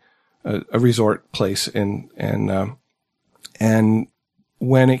a resort place, and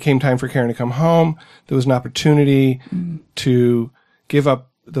when it came time for Karen to come home, there was an opportunity to give up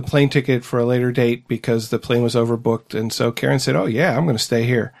the plane ticket for a later date because the plane was overbooked. And so Karen said, "Oh yeah, I'm going to stay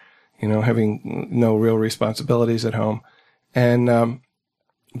here," having no real responsibilities at home. And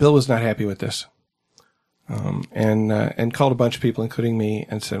Bill was not happy with this. And called a bunch of people, including me,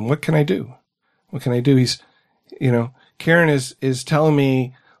 and said, "What can I do? What can I do?" He's, Karen is telling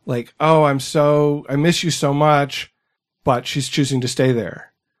me like, "Oh, I miss you so much," but she's choosing to stay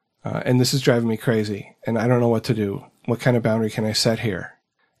there. And this is driving me crazy, and I don't know what to do. What kind of boundary can I set here?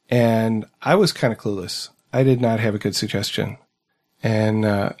 And I was kind of clueless. I did not have a good suggestion.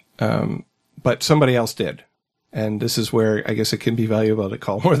 And, but somebody else did. And this is where I guess it can be valuable to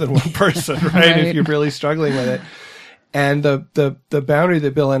call more than one person, right? If you're really struggling with it. And the boundary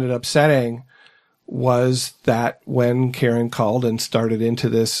that Bill ended up setting was that when Karen called and started into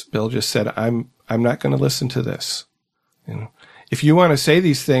this, Bill just said, I'm not going to listen to this. If you want to say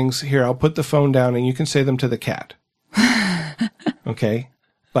these things, here, I'll put the phone down and you can say them to the cat. Okay.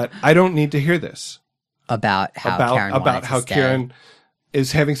 But I don't need to hear this. About how Karen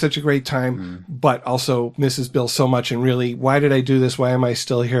is having such a great time, but also misses Bill so much. And really, why did I do this? Why am I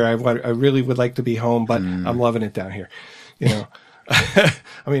still here? I really would like to be home, but I'm loving it down here. I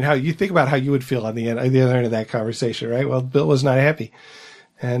mean, how you think about how you would feel on the other end of that conversation, right? Well, Bill was not happy.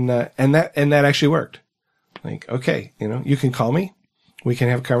 And that actually worked. Like, okay, you can call me. We can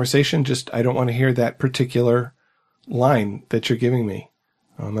have a conversation. Just, I don't want to hear that particular line that you're giving me.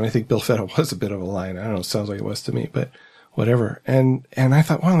 And I think Bill felt it was a bit of a line. I don't know. It sounds like it was to me, but whatever. And I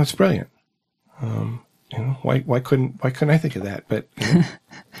thought, wow, that's brilliant. Why couldn't I think of that? But,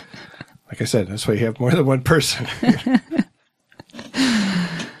 like I said, that's why you have more than one person.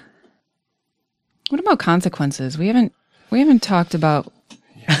 What about consequences? We haven't talked about.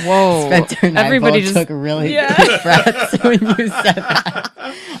 Whoa! Spencer and everybody I both just took really deep breaths when you said that.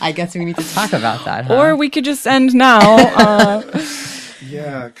 I guess we need to talk about that, huh? Or we could just end now.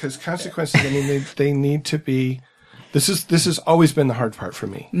 Yeah, because consequences. I mean, they need to be. This has always been the hard part for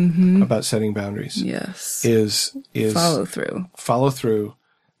me about setting boundaries. Yes, is follow through.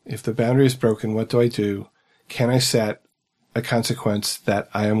 If the boundary is broken, what do I do? Can I set a consequence that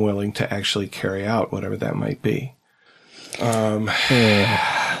I am willing to actually carry out, whatever that might be?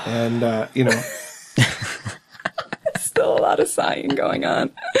 Still a lot of sighing going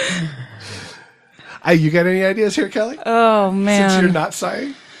on. You got any ideas here, Kelly? Oh man, since you're not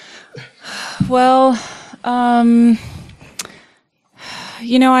sighing. Well, I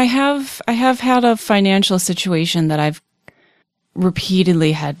have had a financial situation that I've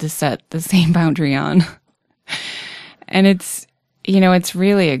repeatedly had to set the same boundary on, and it's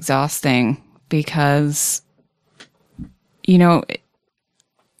really exhausting because.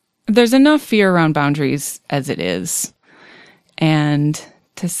 There's enough fear around boundaries as it is. And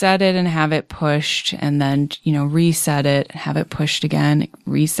to set it and have it pushed and then, reset it and have it pushed again,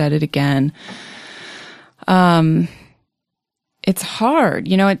 reset it again. It's hard.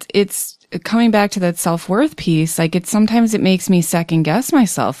 It's coming back to that self-worth piece. Like sometimes it makes me second guess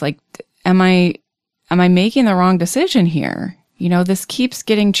myself. Like, am I making the wrong decision here? This keeps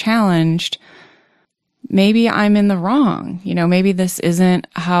getting challenged. Maybe I'm in the wrong. Maybe this isn't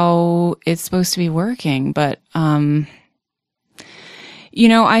how it's supposed to be working. But, I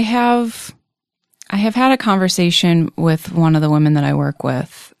have had a conversation with one of the women that I work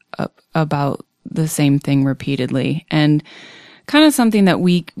with about the same thing repeatedly. And kind of something that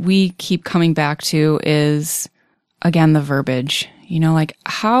we keep coming back to is, again, the verbiage. Like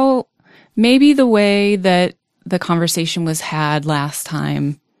how maybe the way that the conversation was had last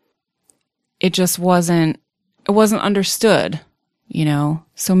time, it just wasn't understood,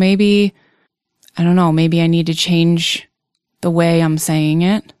 So maybe, I don't know, maybe I need to change the way I'm saying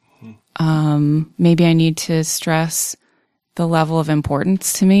it. Maybe I need to stress the level of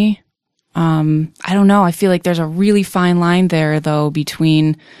importance to me. I don't know. I feel like there's a really fine line there though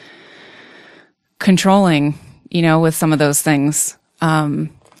between controlling, with some of those things.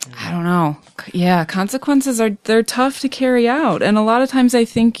 I don't know. Yeah, consequences they're tough to carry out. And a lot of times I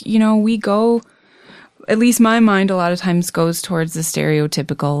think, we go, at least my mind a lot of times goes towards the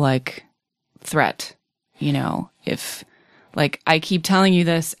stereotypical, like, threat. If, like, I keep telling you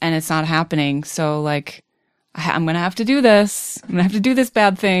this and it's not happening, so, like, I'm going to have to do this. I'm going to have to do this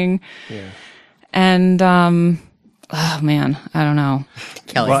bad thing. Yeah. And, oh, man, I don't know.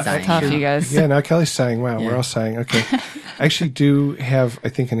 Kelly's sighing. Tough, you guys. Yeah, now Kelly's sighing. Wow, we're all sighing. Okay. I actually do have, I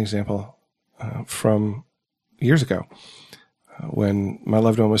think, an example from years ago. when my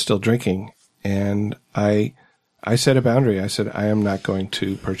loved one was still drinking, and I set a boundary. I said, I am not going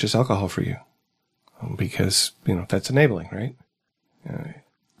to purchase alcohol for you because, that's enabling, right?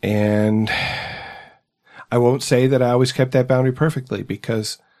 And I won't say that I always kept that boundary perfectly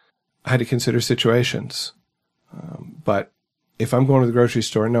because I had to consider situations. But if I'm going to the grocery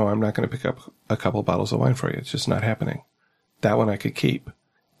store, no, I'm not going to pick up a couple bottles of wine for you. It's just not happening. That one I could keep.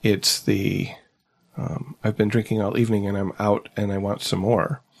 It's the, I've been drinking all evening and I'm out and I want some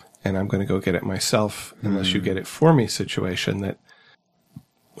more and I'm going to go get it myself unless you get it for me situation that,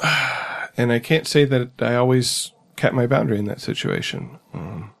 and I can't say that I always kept my boundary in that situation.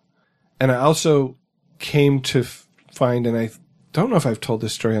 And I also came to find, and I don't know if I've told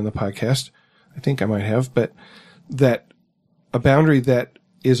this story on the podcast, I think I might have, but that a boundary that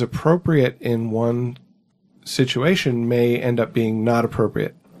is appropriate in one situation may end up being not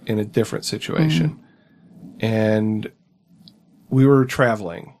appropriate in a different situation. And we were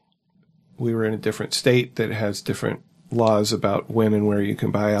traveling. We were in a different state that has different laws about when and where you can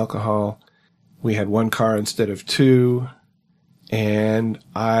buy alcohol. We had one car instead of two. And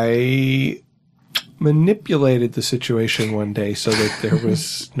I manipulated the situation one day so that there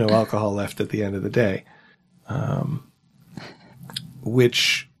was no alcohol left at the end of the day,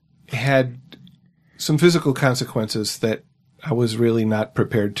 which had some physical consequences that I was really not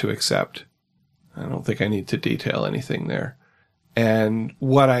prepared to accept. I don't think I need to detail anything there. And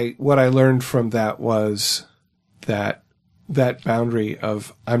what I learned from that was that boundary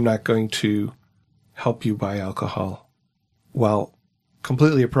of I'm not going to help you buy alcohol, while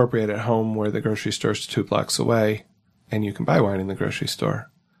completely appropriate at home where the grocery store is 2 blocks away and you can buy wine in the grocery store,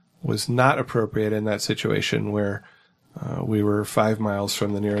 was not appropriate in that situation where we were 5 miles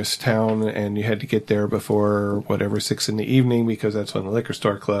from the nearest town and you had to get there before 6 p.m. because that's when the liquor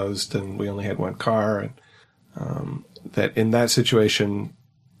store closed and we only had one car. And that in that situation,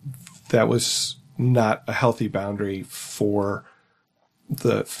 that was not a healthy boundary for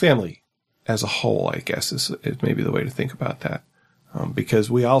the family as a whole, I guess, is maybe the way to think about that. Because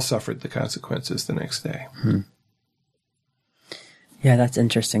we all suffered the consequences the next day. Yeah, that's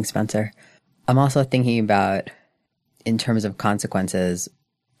interesting, Spencer. I'm also thinking about, in terms of consequences,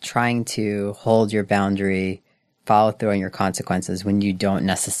 trying to hold your boundary, follow through on your consequences when you don't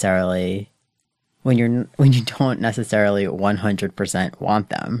necessarily 100% want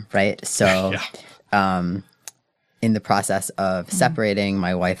them, right? So, in the process of separating,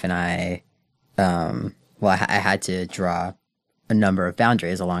 my wife and I, I had to draw a number of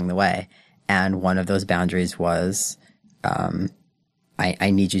boundaries along the way. And one of those boundaries was,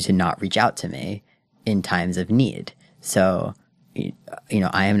 I need you to not reach out to me in times of need. So,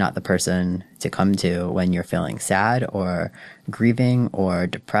 I am not the person to come to when you're feeling sad or grieving or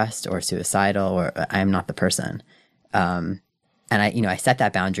depressed or suicidal, or I am not the person. And I set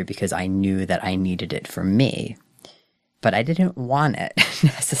that boundary because I knew that I needed it for me, but I didn't want it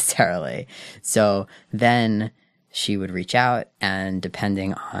necessarily. So then she would reach out, and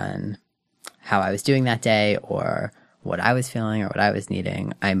depending on how I was doing that day or what I was feeling or what I was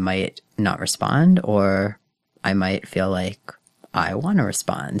needing, I might not respond, or I might feel like I want to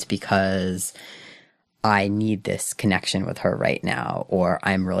respond because I need this connection with her right now, or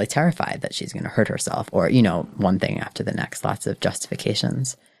I'm really terrified that she's going to hurt herself, or, one thing after the next, lots of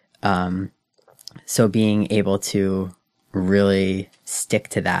justifications. So being able to really stick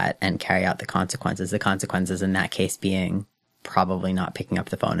to that and carry out the consequences in that case being probably not picking up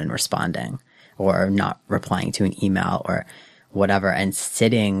the phone and responding, or not replying to an email or whatever, and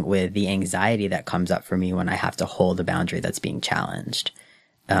sitting with the anxiety that comes up for me when I have to hold a boundary that's being challenged.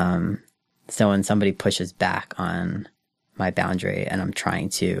 So when somebody pushes back on my boundary and I'm trying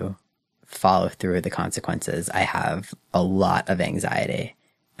to follow through the consequences, I have a lot of anxiety.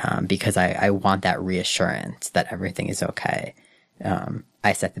 Because I want that reassurance that everything is okay.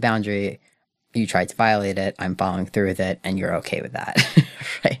 I set the boundary, you tried to violate it, I'm following through with it, and you're okay with that,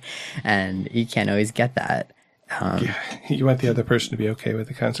 right? And you can't always get that. You want the other person to be okay with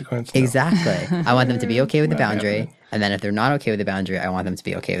the consequence? No. Exactly. I want them to be okay with the boundary, and then if they're not okay with the boundary, I want them to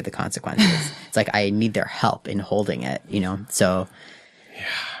be okay with the consequences. It's like I need their help in holding it, So,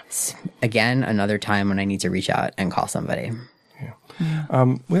 again, another time when I need to reach out and call somebody.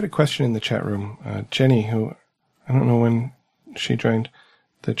 We had a question in the chat room. Jenny, who I don't know when she joined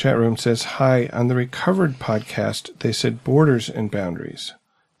the chat room, says, "Hi, on the Recovered podcast, they said borders and boundaries.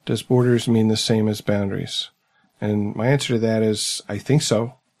 Does borders mean the same as boundaries?" And my answer to that is, I think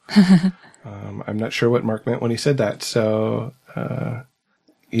so. I'm not sure what Mark meant when he said that. So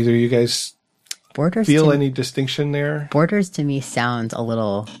either you guys feel any distinction there? Borders to me sounds a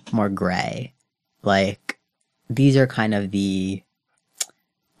little more gray. Like, these are kind of the,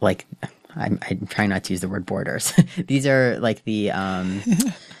 like, I'm trying not to use the word borders. These are like the,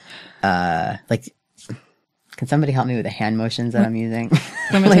 like, can somebody help me with the hand motions that I'm using?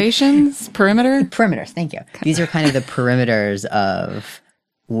 Limitations? Perimeter? Perimeters, thank you. These are kind of the perimeters of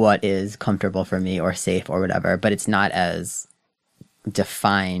what is comfortable for me or safe or whatever, but it's not as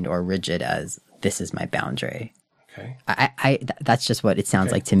defined or rigid as this is my boundary. Okay. That's just what it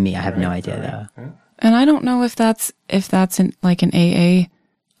sounds like to me. I have no idea though. Yeah. And I don't know if that's like an AA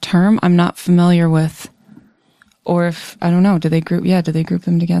term. I'm not familiar with, or if, I don't know, do they group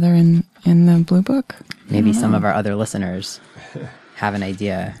them together in the Blue Book? Maybe some of our other listeners have an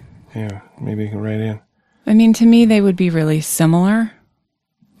idea. Yeah, maybe you can write in. I mean, to me, they would be really similar,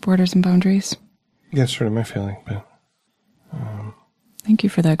 borders and boundaries. That's sort of my feeling, but Thank you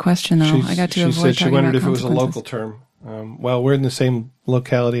for that question, though. I got to avoid She said she talking wondered about if it was a consequences. local term. Well, we're in the same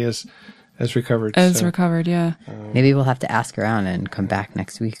locality as Recovered. As Recovered, yeah. Maybe we'll have to ask around and come back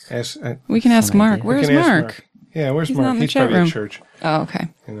next week. We can ask Mark. idea. Where's We can ask Mark? Yeah, where's He's not Mark? in the He's chat probably room. at church. Oh, okay.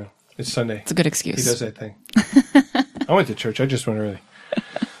 You know, it's Sunday. It's a good He excuse. does that thing. I went to church. I just went early.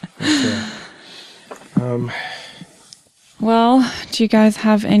 But, Well, do you guys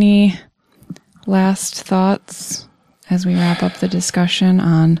have any last thoughts as we wrap up the discussion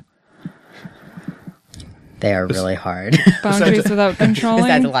on They are really hard. boundaries without controlling?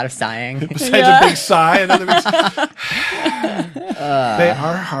 Besides a lot of sighing. besides a big sigh, another big sigh. They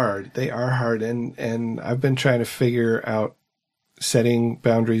are hard. They are hard. And I've been trying to figure out setting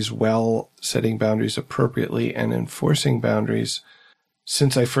boundaries well, setting boundaries appropriately, and enforcing boundaries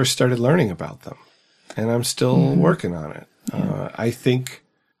since I first started learning about them. And I'm still working on it. I think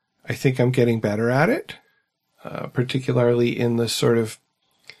I'm getting better at it, particularly in the sort of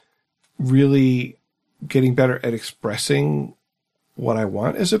really getting better at expressing what I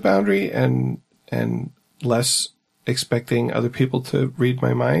want as a boundary and less expecting other people to read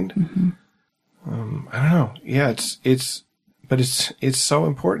my mind. Mm-hmm. I don't know. Yeah, it's so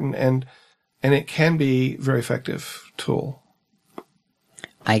important and it can be a very effective tool.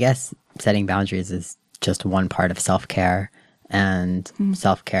 I guess setting boundaries is just one part of self-care, and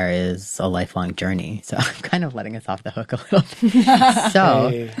self-care is a lifelong journey. So I'm kind of letting us off the hook a little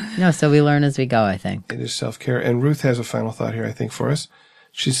bit. So we learn as we go, I think. It is self-care. And Ruth has a final thought here, I think, for us.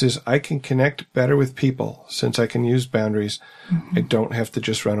 She says, I can connect better with people since I can use boundaries. Mm-hmm. I don't have to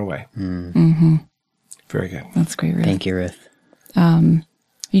just run away. Mm-hmm. Very good. That's great, Ruth. Thank you, Ruth.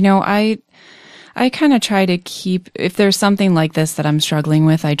 You know, I kind of try to keep, if there's something like this that I'm struggling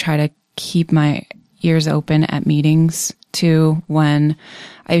with, I try to keep my ears open at meetings too, when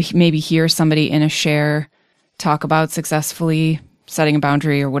I maybe hear somebody in a share talk about successfully setting a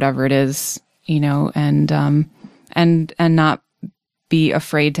boundary or whatever it is, you know, and not be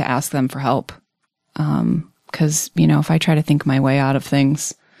afraid to ask them for help. 'Cause, you know, if I try to think my way out of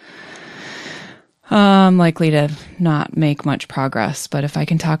things, I'm likely to not make much progress. But if I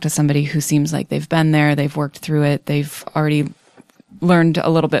can talk to somebody who seems like they've been there, they've worked through it, they've already learned a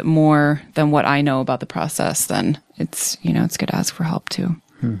little bit more than what I know about the process, then it's, you know, it's good to ask for help too.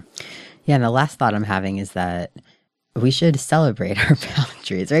 Yeah, and the last thought I'm having is that we should celebrate our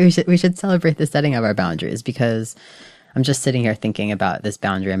boundaries, right? We should celebrate the setting of our boundaries, because I'm just sitting here thinking about this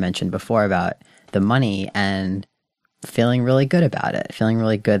boundary I mentioned before about the money and feeling really good about it, feeling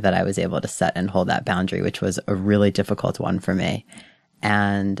really good that I was able to set and hold that boundary, which was a really difficult one for me.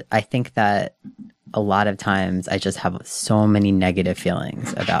 And I think that a lot of times I just have so many negative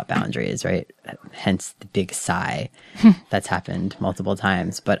feelings about boundaries, right? Hence the big sigh that's happened multiple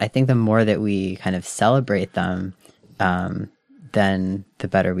times. But I think the more that we kind of celebrate them, then the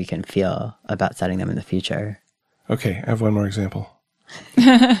better we can feel about setting them in the future. Okay, I have one more example.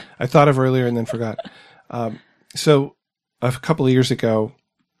 I thought of earlier and then forgot. So a couple of years ago,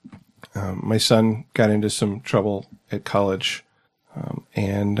 my son got into some trouble at college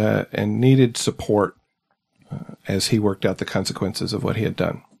and needed support as he worked out the consequences of what he had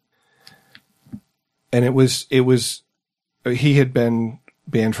done. And it was he had been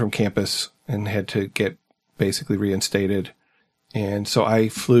banned from campus and had to get basically reinstated. And so I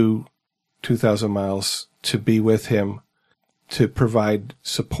flew 2,000 miles to be with him to provide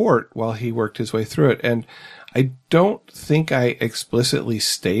support while he worked his way through it. And I don't think I explicitly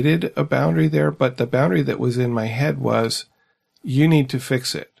stated a boundary there, but the boundary that was in my head was, you need to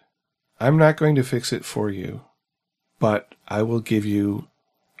fix it. I'm not going to fix it for you, but I will give you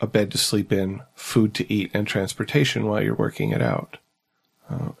a bed to sleep in, food to eat, and transportation while you're working it out.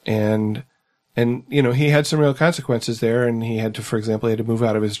 And you know, he had some real consequences there, and he had to, for example, he had to move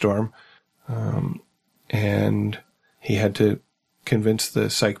out of his dorm, and he had to convince the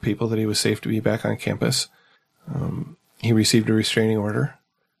psych people that he was safe to be back on campus. He received a restraining order.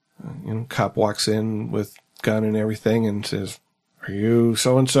 Cop walks in with gun and everything and says, "Are you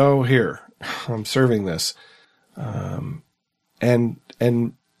so-and-so? Here, I'm serving this." And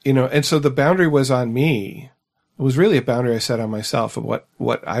so the boundary was on me. It was really a boundary I set on myself of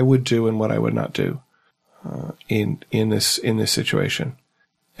what I would do and what I would not do, in this situation.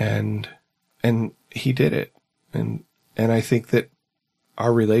 And he did it. And I think that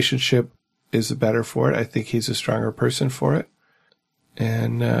our relationship is the better for it. I think he's a stronger person for it.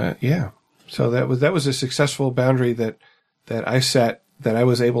 And, so that was a successful boundary that I set, that I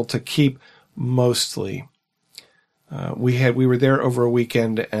was able to keep mostly. We were there over a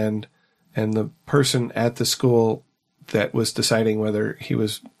weekend, and the person at the school that was deciding whether he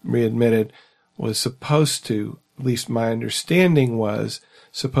was readmitted was supposed to, at least my understanding was,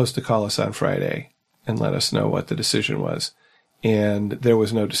 supposed to call us on Friday and let us know what the decision was. And there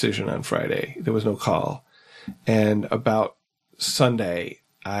was no decision on Friday. There was no call. And about Sunday,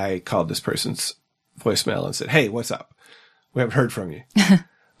 I called this person's voicemail and said, "Hey, what's up? We haven't heard from you." There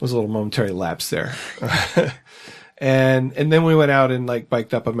was a little momentary lapse there. And then we went out and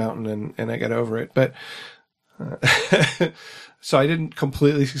biked up a mountain and I got over it. But, so I didn't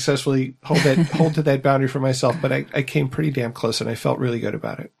completely successfully hold to that boundary for myself, but I came pretty damn close and I felt really good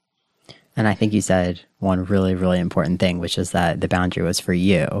about it. And I think you said one really, really important thing, which is that the boundary was for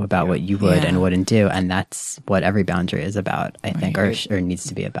you, about what you would and wouldn't do. And that's what every boundary is about, I think, or needs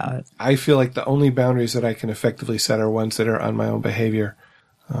to be about. I feel like the only boundaries that I can effectively set are ones that are on my own behavior.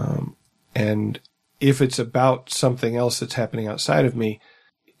 And if it's about something else that's happening outside of me,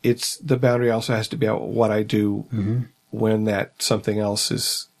 the boundary also has to be about what I do when that something else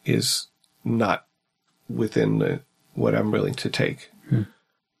is not within what I'm willing to take.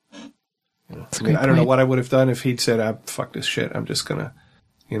 I don't know what I would have done if he'd said, "Fuck this shit. I'm just going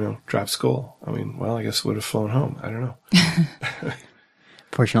to, drop school." I guess I would have flown home. I don't know.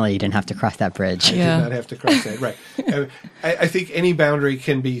 Fortunately, you didn't have to cross that bridge. I did not have to cross that, right. I think any boundary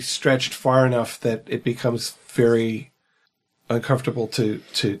can be stretched far enough that it becomes very uncomfortable to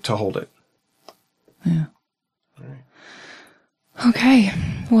hold it. Yeah. All right. Okay.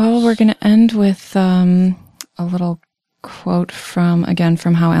 Well, we're going to end with a little quote from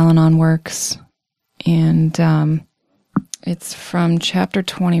How Al-Anon Works. And it's from chapter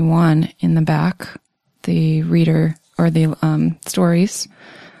 21 in the back, the reader or the stories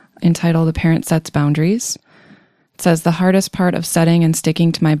entitled "A Parent Sets Boundaries." It says, "The hardest part of setting and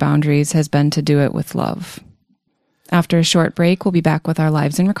sticking to my boundaries has been to do it with love." After a short break, we'll be back with Our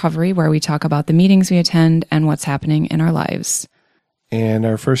Lives in Recovery, where we talk about the meetings we attend and what's happening in our lives. And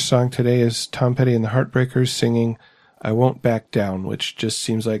our first song today is Tom Petty and the Heartbreakers singing "I Won't Back Down," which just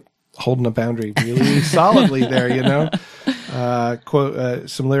seems like holding a boundary really solidly there, Quote,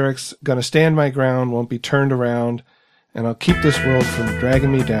 some lyrics: "Gonna stand my ground, won't be turned around, and I'll keep this world from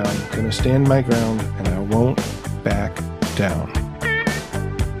dragging me down. Gonna stand my ground, and I won't back down."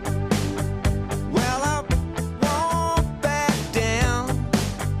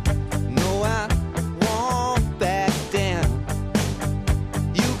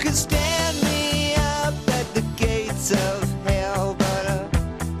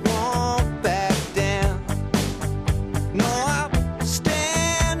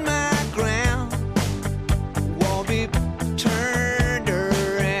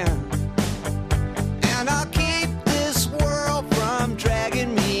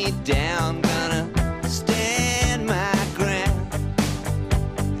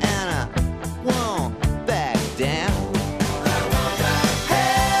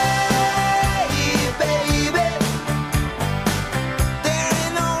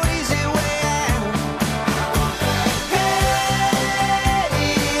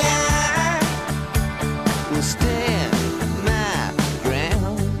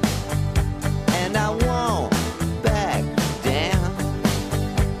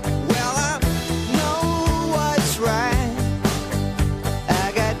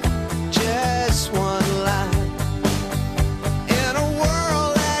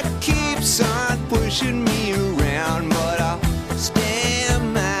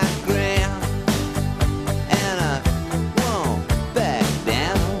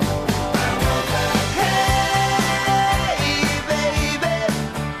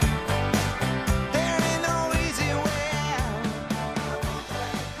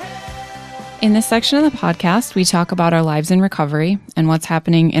 In this section of the podcast, we talk about our lives in recovery and what's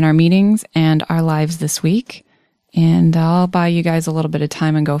happening in our meetings and our lives this week. And I'll buy you guys a little bit of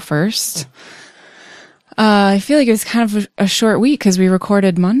time and go first. I feel like it was kind of a short week because we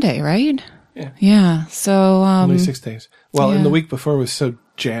recorded Monday, right? Yeah. Yeah. So only 6 days. Well, and the week before was so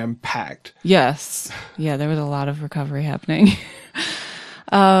jam-packed. Yes. Yeah, there was a lot of recovery happening.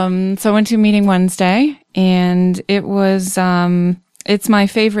 So I went to a meeting Wednesday, and it was, it's my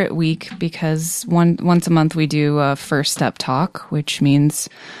favorite week because once a month we do a first step talk, which means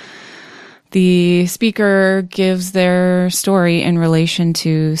the speaker gives their story in relation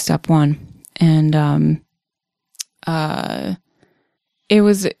to step one. And it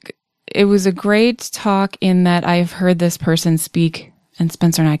was a great talk in that I've heard this person speak, and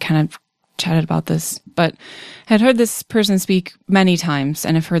Spencer and I kind of chatted about this, but had heard this person speak many times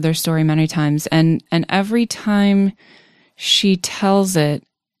and have heard their story many times. And every time she tells it,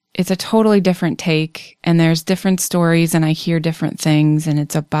 it's a totally different take, and there's different stories, and I hear different things, and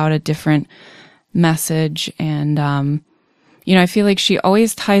it's about a different message. And, I feel like she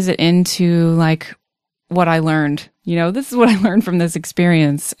always ties it into like what I learned, this is what I learned from this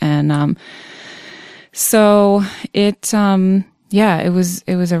experience. And, so it, it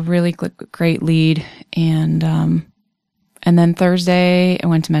was a really great lead. And then Thursday I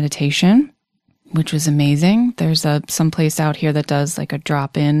went to meditation, which was amazing. There's some place out here that does like a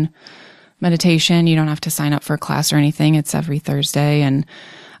drop-in meditation. You don't have to sign up for a class or anything. It's every Thursday. And,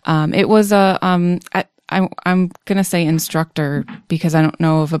 it was I'm going to say instructor because I don't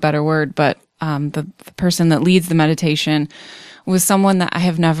know of a better word, but, the person that leads the meditation was someone that I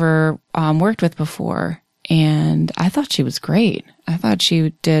have never, worked with before. And I thought she was great. I thought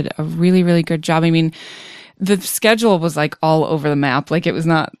she did a really, really good job. I mean, the schedule was like all over the map. Like it was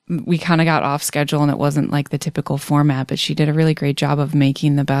not, we kind of got off schedule and it wasn't like the typical format, but she did a really great job of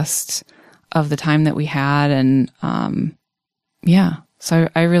making the best of the time that we had. And, so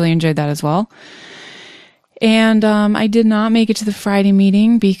I really enjoyed that as well. And, I did not make it to the Friday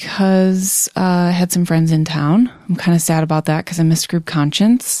meeting because, I had some friends in town. I'm kind of sad about that because I missed group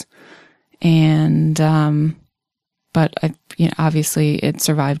conscience. And, but obviously it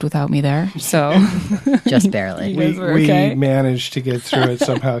survived without me there. So just barely. We managed to get through it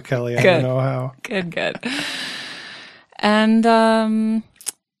somehow, Kelly. I don't know how. Good. And,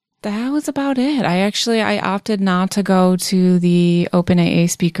 that was about it. I opted not to go to the Open AA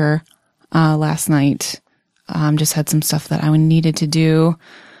speaker, last night. Just had some stuff that I needed to do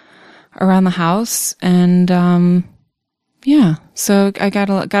around the house. And, so I got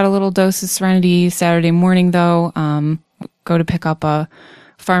a little dose of serenity Saturday morning though. Go to pick up a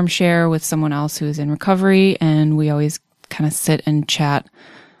farm share with someone else who is in recovery, and we always kind of sit and chat,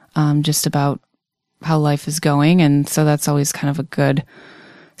 just about how life is going. And so that's always kind of a good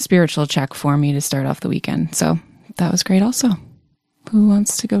spiritual check for me to start off the weekend. So that was great also. Who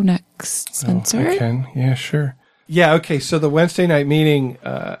wants to go next? Spencer? I can. Yeah, sure. Yeah. Okay. So the Wednesday night meeting,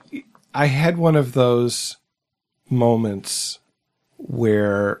 I had one of those moments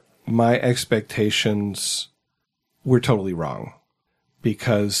where my expectations were totally wrong,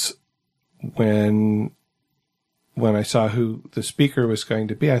 because when I saw who the speaker was going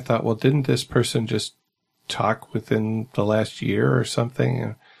to be, I thought, well, didn't this person just talk within the last year or something?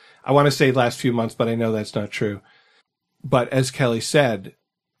 And I want to say last few months, but I know that's not true. But as Kelly said,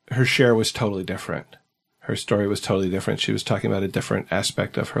 her share was totally different. Her story was totally different. She was talking about a different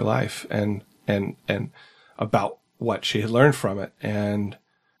aspect of her life and about what she had learned from it. And,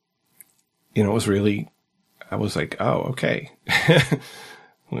 it was really, I was like, oh, okay. I'm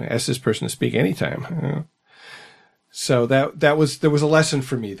going to ask this person to speak anytime. So there was a lesson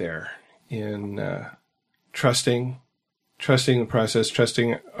for me there in, trusting the process,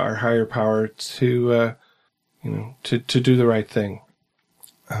 trusting our higher power to do the right thing.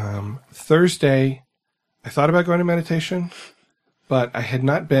 Thursday, I thought about going to meditation, but I had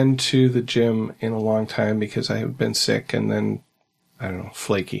not been to the gym in a long time because I had been sick and then, I don't know,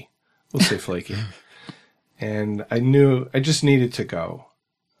 flaky. We'll say flaky. And I knew I just needed to go.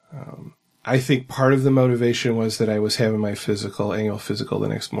 I think part of the motivation was that I was having my annual physical the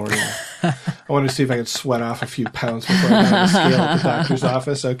next morning. I wanted to see if I could sweat off a few pounds before I got on the scale at the doctor's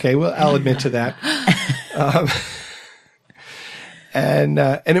office. Okay, well, I'll admit to that. And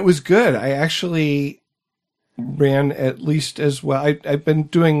it was good. I actually ran at least as well. I've been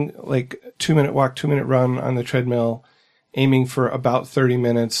doing like 2-minute walk, 2-minute run on the treadmill, aiming for about 30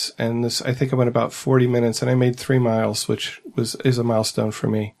 minutes. And I think I went about 40 minutes, and I made 3 miles, which is a milestone for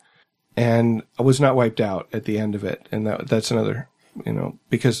me. And I was not wiped out at the end of it. And that's another,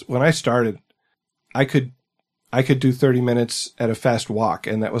 because when I started, I could do 30 minutes at a fast walk,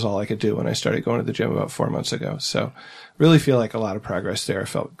 and that was all I could do when I started going to the gym about 4 months ago. So really feel like a lot of progress there. I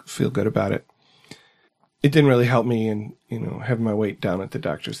feel good about it. It didn't really help me in, having my weight down at the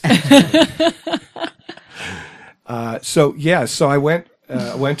doctor's. So I went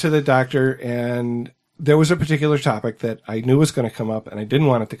to the doctor, and there was a particular topic that I knew was going to come up, and I didn't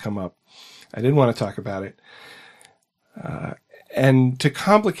want it to come up. I didn't want to talk about it. And to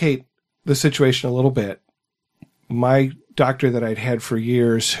complicate the situation a little bit, my doctor that I'd had for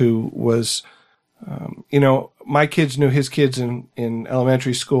years, who was, my kids knew his kids in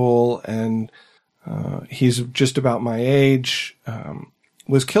elementary school, and he's just about my age,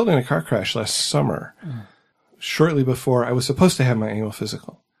 was killed in a car crash last summer, shortly before I was supposed to have my annual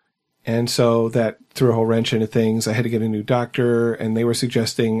physical. And so that threw a whole wrench into things. I had to get a new doctor, and they were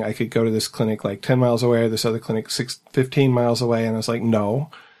suggesting I could go to this clinic like 10 miles away, or this other clinic 15 miles away. And I was like, no,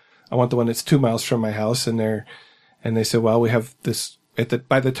 I want the one that's 2 miles from my house. And they said, well, we have this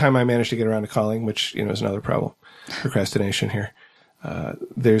by the time I managed to get around to calling, which, is another problem, procrastination here.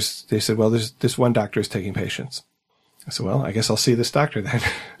 They said, well, there's this one doctor is taking patients. I said, well, I guess I'll see this doctor then.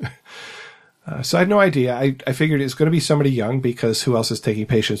 So I had no idea. I figured it's going to be somebody young, because who else is taking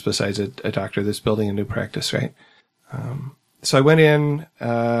patients besides a doctor that's building a new practice, right? So I went in,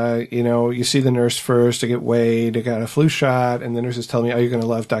 you see the nurse first, I get weighed, I got a flu shot, and the nurse is telling me, oh, you're going to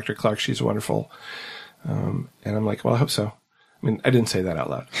love Dr. Clark. She's wonderful. And I'm like, well, I hope so. I mean, I didn't say that out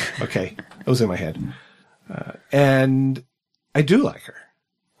loud. Okay. It was in my head. And I do like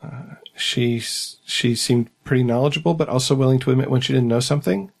her. She seemed pretty knowledgeable, but also willing to admit when she didn't know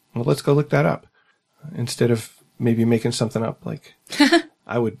something. Well, let's go look that up, instead of maybe making something up like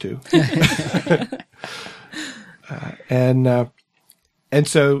I would do. And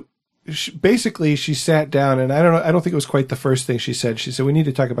so basically she sat down, and I don't think it was quite the first thing she said. She said, we need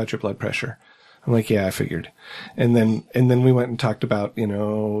to talk about your blood pressure. I'm like, yeah, I figured. And then we went and talked about,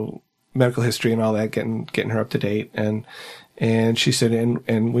 medical history and all that, getting her up to date. And she said,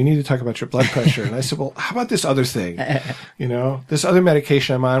 and we need to talk about your blood pressure. And I said, well, how about this other thing? This other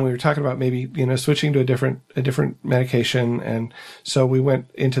medication I'm on, we were talking about maybe, switching to a different medication. And so we went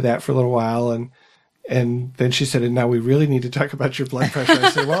into that for a little while, and then she said, and now we really need to talk about your blood pressure. I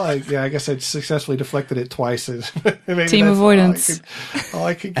said, well, I guess I successfully deflected it twice. Team avoidance. All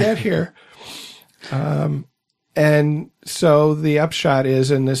I could get here. And so the upshot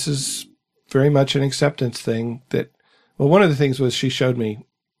is, and this is very much an acceptance thing, that, well, one of the things was she showed me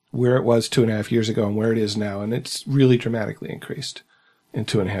where it was 2.5 years ago and where it is now. And it's really dramatically increased in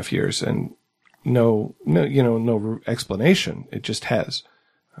 2.5 years, and no explanation. It just has.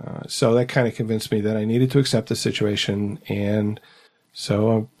 So that kind of convinced me that I needed to accept the situation. And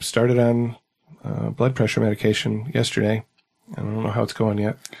so I started on blood pressure medication yesterday. I don't know how it's going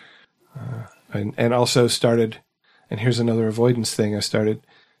yet. And also started, and here's another avoidance thing, I started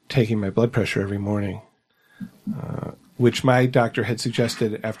taking my blood pressure every morning, which my doctor had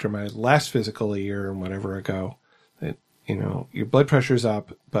suggested after my last physical a year and whatever ago, that, your blood pressure's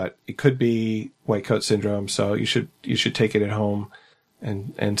up, but it could be white coat syndrome, so you should take it at home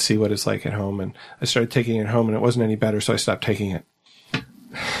and see what it's like at home. And I started taking it at home, and it wasn't any better, so I stopped taking it.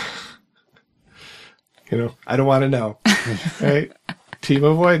 I don't want to know, right? Team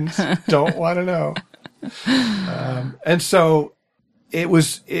avoidance. Don't want to know. And so it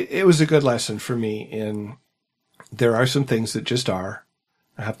was a good lesson for me in, there are some things that just are.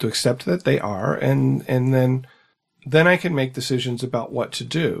 I have to accept that they are, and then I can make decisions about what to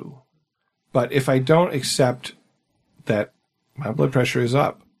do. But if I don't accept that my blood pressure is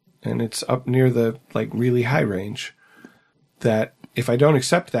up, and it's up near the really high range, that if I don't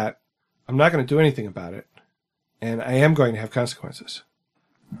accept that, I'm not going to do anything about it, and I am going to have consequences.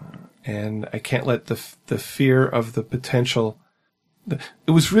 And I can't let the fear of the potential.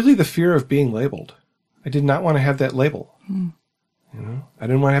 It was really the fear of being labeled. I did not want to have that label. I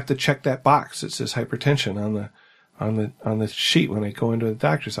didn't want to have to check that box that says hypertension on the sheet when I go into the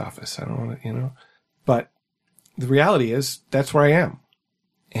doctor's office. I don't want to, But the reality is that's where I am,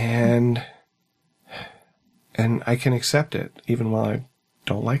 and I can accept it even while I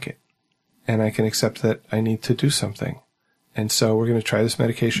don't like it, and I can accept that I need to do something. And so we're going to try this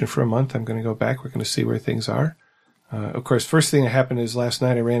medication for a month. I'm going to go back. We're going to see where things are. Of course, first thing that happened is last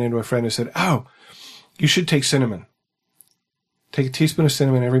night I ran into a friend who said, oh, you should take cinnamon. Take a teaspoon of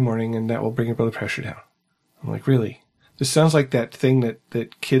cinnamon every morning, and that will bring your blood pressure down. I'm like, really? This sounds like that thing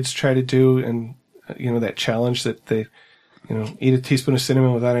that kids try to do, and, that challenge that they, eat a teaspoon of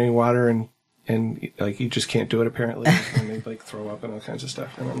cinnamon without any water, and you just can't do it apparently. And they throw up and all kinds of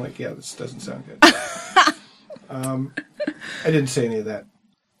stuff. And I'm like, yeah, this doesn't sound good. I didn't say any of that,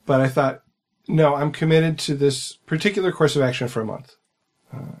 but I thought, no, I'm committed to this particular course of action for a month.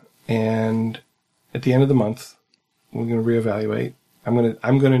 And at the end of the month, we're going to reevaluate. I'm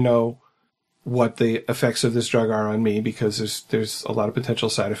going to know what the effects of this drug are on me, because there's a lot of potential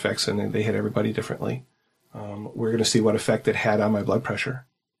side effects, and they hit everybody differently. We're going to see what effect it had on my blood pressure.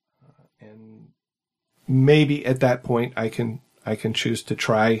 maybe at that point I can choose to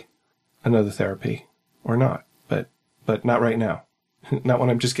try another therapy or not, but not right now. Not when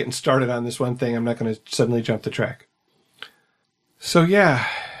I'm just getting started on this one thing. I'm not going to suddenly jump the track. So yeah,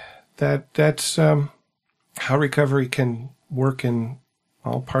 that's how recovery can work in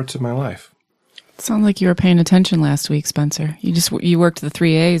all parts of my life. Sounds like you were paying attention last week, Spencer. You worked the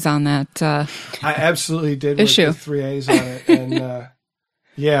 3 A's on that. I absolutely did issue. Work the 3 A's on it, and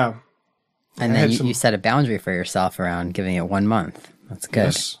yeah. And then you set a boundary for yourself around giving it 1 month. That's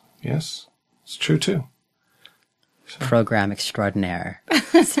good. Yes, it's true too. So. Program extraordinaire,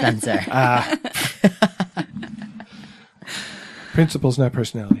 Spencer. Principles, not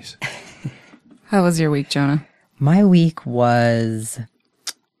personalities. How was your week, Jonah? My week was,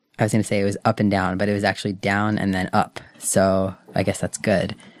 I was going to say it was up and down, but it was actually down and then up. So I guess that's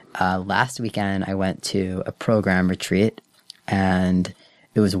good. Last weekend, I went to a program retreat, and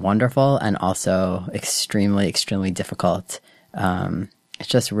it was wonderful and also extremely, extremely difficult. It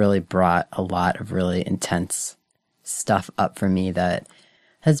just really brought a lot of really intense stuff up for me that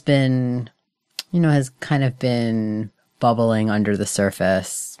has been, has kind of been bubbling under the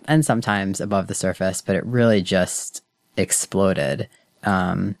surface and sometimes above the surface, but it really just exploded.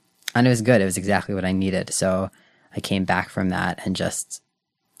 And it was good. It was exactly what I needed. So I came back from that and just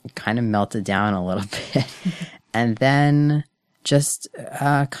kind of melted down a little bit and then just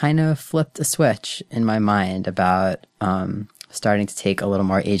kind of flipped a switch in my mind about starting to take a little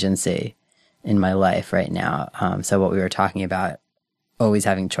more agency in my life right now. So what we were talking about, always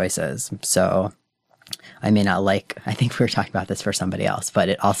having choices. So I may not I think we were talking about this for somebody else, but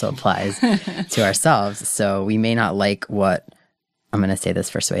it also applies to ourselves. So we may not like what, I'm going to say this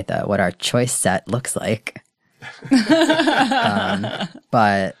for Swetha, what our choice set looks like.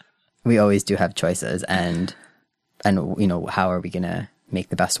 But we always do have choices, and how are we going to make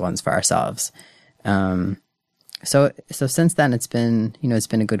the best ones for ourselves? So since then it's been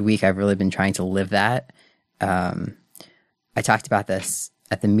a good week. I've really been trying to live that. I talked about this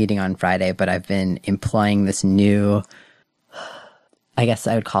at the meeting on Friday, but I've been employing this new, I guess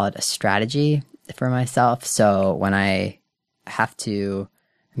I would call it a strategy for myself. So when I have to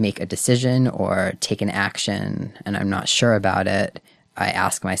make a decision or take an action and I'm not sure about it, I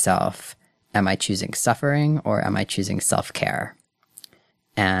ask myself, am I choosing suffering or am I choosing self-care?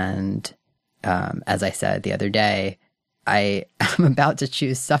 And as I said the other day, I am about to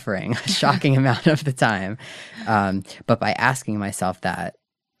choose suffering a shocking amount of the time. But by asking myself that,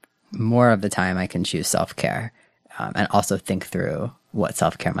 more of the time I can choose self-care and also think through what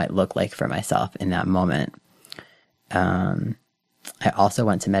self-care might look like for myself in that moment. I also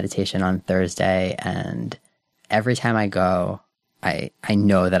went to meditation on Thursday, and every time I go, I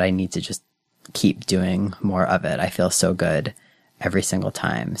know that I need to just keep doing more of it. I feel so good every single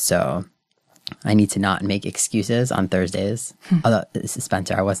time. So I need to not make excuses on Thursdays. Although,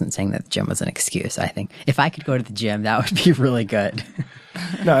 Spencer, I wasn't saying that the gym was an excuse. I think if I could go to the gym, that would be really good.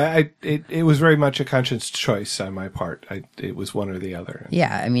 No, it was very much a conscious choice on my part. It was one or the other.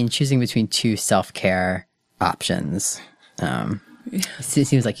 Yeah, I mean, choosing between two self-care options, it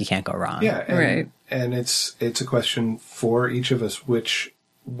seems like you can't go wrong. Yeah, right. And it's a question for each of us,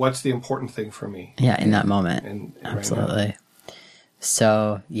 what's the important thing for me? Yeah, in that moment. And absolutely. Right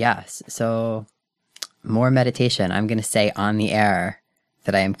so, yes. So more meditation. I'm going to say on the air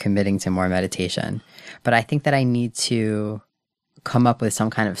that I am committing to more meditation. But I think that I need to come up with some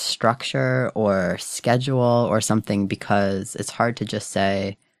kind of structure or schedule or something, because it's hard to just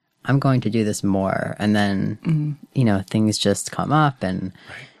say, I'm going to do this more. And then, things just come up. And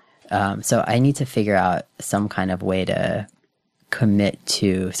so I need to figure out some kind of way to commit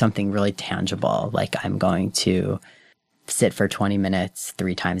to something really tangible. Like I'm going to sit for 20 minutes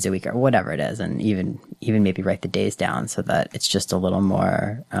 3 times a week or whatever it is. And even maybe write the days down so that it's just a little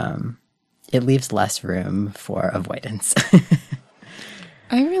more, it leaves less room for avoidance.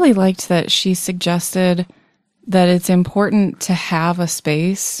 I really liked that she suggested that it's important to have a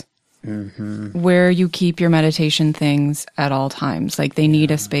space where you keep your meditation things at all times. Like they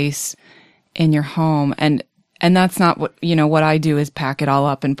need a space in your home. And that's not what I do is pack it all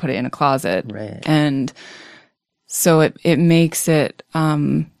up and put it in a closet. Right. And so it makes it,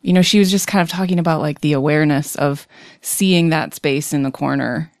 she was just kind of talking about like the awareness of seeing that space in the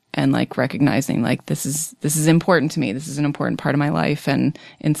corner and like recognizing like this is important to me. This is an important part of my life, and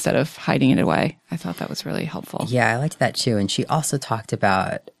instead of hiding it away. I thought that was really helpful. Yeah, I liked that too. And she also talked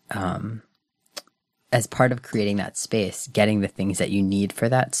about as part of creating that space, getting the things that you need for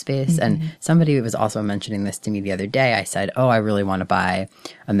that space. And somebody was also mentioning this to me the other day. I said, I really want to buy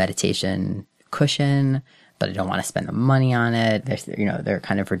a meditation cushion, but I don't want to spend the money on it. They're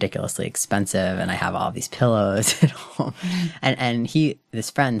kind of ridiculously expensive, and I have all these pillows at home. And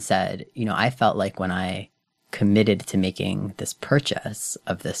this friend said, I felt like when I committed to making this purchase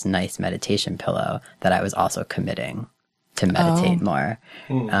of this nice meditation pillow, that I was also committing to meditate more.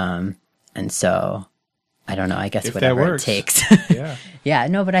 And so I don't know, I guess if whatever it takes. Yeah. Yeah,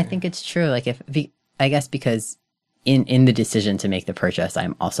 no, but I think it's true. Like I guess because in the decision to make the purchase,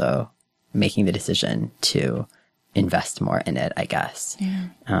 I'm also making the decision to invest more in it, I guess.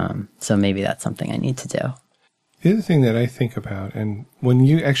 Yeah. So maybe that's something I need to do. The other thing that I think about, and when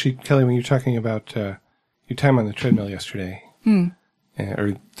you actually, Kelly, when you're talking about your time on the treadmill yesterday,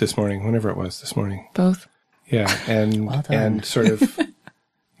 or this morning, whenever it was this morning. Both. Yeah, and Well done. and sort of,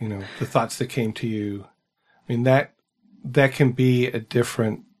 the thoughts that came to you. I mean, that can be a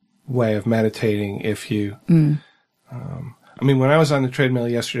different way of meditating if you... when I was on the treadmill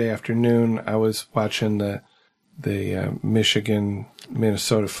yesterday afternoon, I was watching the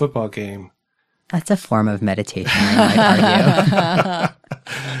Michigan-Minnesota football game. That's a form of meditation, I might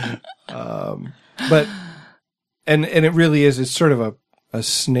argue. But it really is. It's sort of a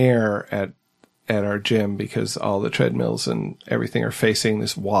snare at our gym because all the treadmills and everything are facing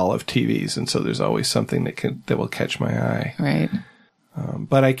this wall of TVs, and so there's always something that will catch my eye. Right.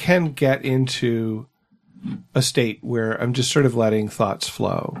 But I can get into a state where I'm just sort of letting thoughts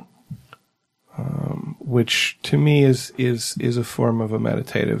flow, which to me is a form of a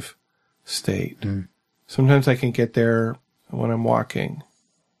meditative state. Sometimes I can get there when I'm walking.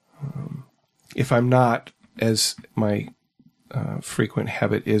 If I'm not, as my frequent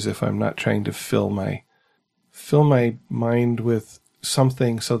habit is, if I'm not trying to fill my mind with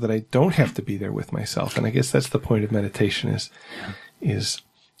something so that I don't have to be there with myself. And I guess that's the point of meditation is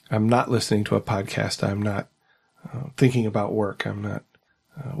I'm not listening to a podcast. I'm not thinking about work. I'm not,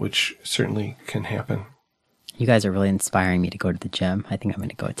 which certainly can happen. You guys are really inspiring me to go to the gym. I think I'm going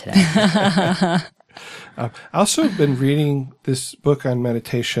to go today. I also have been reading this book on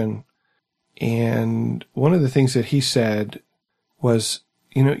meditation, and one of the things that he said was,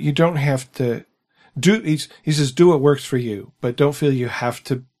 you don't have to he says, do what works for you, but don't feel you have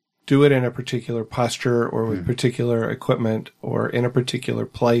to do it in a particular posture or with particular equipment or in a particular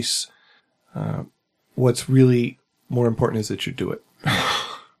place. What's really more important is that you do it.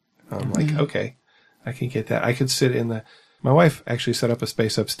 I'm like, okay, I can get that. I could sit my wife actually set up a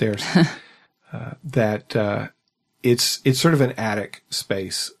space upstairs that it's sort of an attic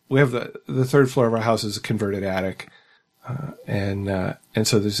space. We have the third floor of our house is a converted attic. And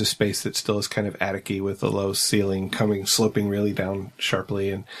so there's a space that still is kind of attic-y with a low ceiling sloping really down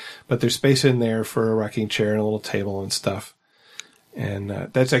sharply. But there's space in there for a rocking chair and a little table and stuff. And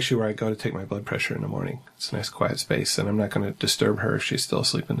that's actually where I go to take my blood pressure in the morning. It's a nice quiet space, and I'm not going to disturb her if she's still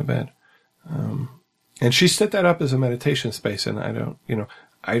asleep in the bed. And she set that up as a meditation space, and I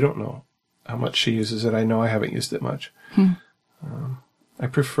don't know how much she uses it. I know I haven't used it much. I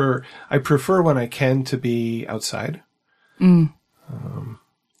prefer when I can to be outside.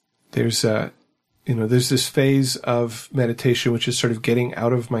 There's this phase of meditation which is sort of getting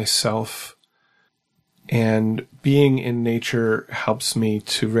out of myself, and being in nature helps me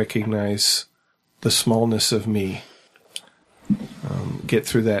to recognize the smallness of me, get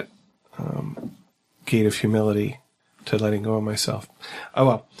through that gate of humility to letting go of myself. Oh,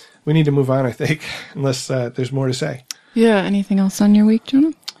 well, we need to move on, I think, unless there's more to say. Yeah. Anything else on your week,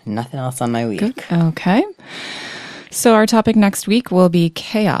 Jonah? Nothing else on my week. Good. Okay. So our topic next week will be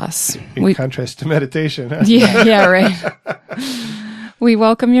chaos. In contrast to meditation, huh? Yeah, right. We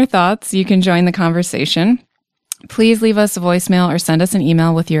welcome your thoughts. You can join the conversation. Please leave us a voicemail or send us an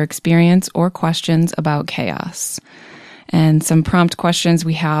email with your experience or questions about chaos. And some prompt questions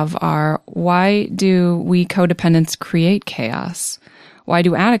we have are, why do we codependents create chaos? Why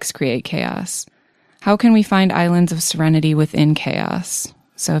do addicts create chaos? How can we find islands of serenity within chaos?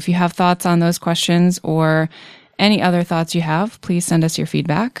 So if you have thoughts on those questions or any other thoughts you have, please send us your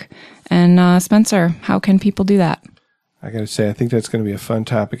feedback. And Spencer, how can people do that? I got to say, I think that's going to be a fun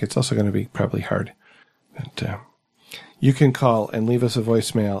topic. It's also going to be probably hard. But you can call and leave us a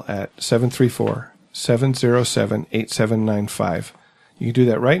voicemail at 734-707-8795. You can do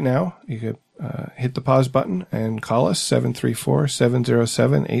that right now. You could hit the pause button and call us,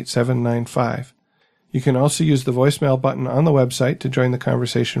 734-707-8795. You can also use the voicemail button on the website to join the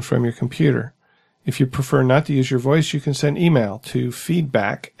conversation from your computer. If you prefer not to use your voice, you can send email to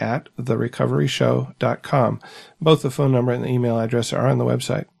feedback@therecoveryshow.com. Both the phone number and the email address are on the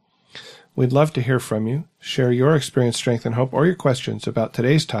website. We'd love to hear from you. Share your experience, strength, and hope, or your questions about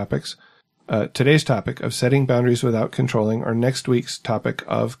today's topic of setting boundaries without controlling, or next week's topic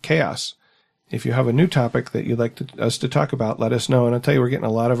of chaos. if you have a new topic that you'd like us to talk about, let us know. And I'll tell you, we're getting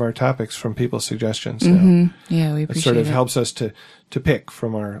a lot of our topics from people's suggestions now. Yeah, we appreciate it. It sort of helps us to pick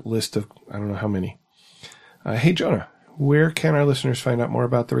from our list of, I don't know how many. Hey, Jonah, where can our listeners find out more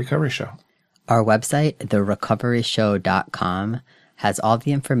about The Recovery Show? Our website, therecoveryshow.com, has all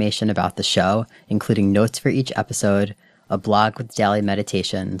the information about the show, including notes for each episode, a blog with daily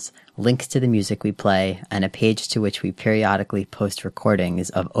meditations, links to the music we play, and a page to which we periodically post recordings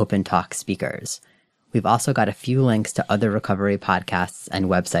of open talk speakers. We've also got a few links to other recovery podcasts and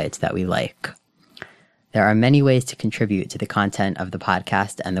websites that we like. There are many ways to contribute to the content of the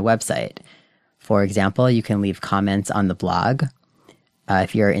podcast and the website. For example, you can leave comments on the blog.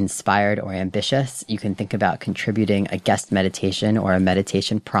 If you're inspired or ambitious, you can think about contributing a guest meditation or a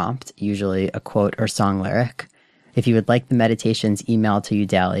meditation prompt, usually a quote or song lyric. If you would like the meditations emailed to you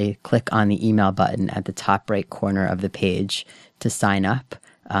daily, click on the email button at the top right corner of the page to sign up,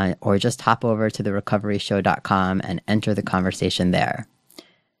 or just hop over to therecoveryshow.com and enter the conversation there.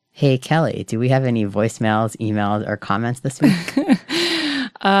 Hey, Kelly, do we have any voicemails, emails, or comments this week?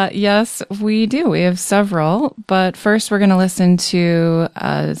 Yes, we do. We have several, but first we're going to listen to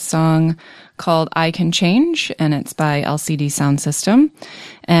a song called I Can Change, and it's by LCD Sound System.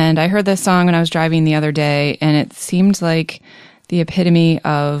 And I heard this song when I was driving the other day, and it seemed like the epitome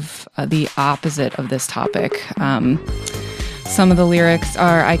of the opposite of this topic. Some of the lyrics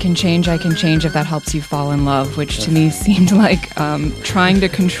are, I can change if that helps you fall in love, which to me seemed like trying to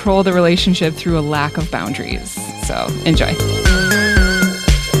control the relationship through a lack of boundaries. So enjoy.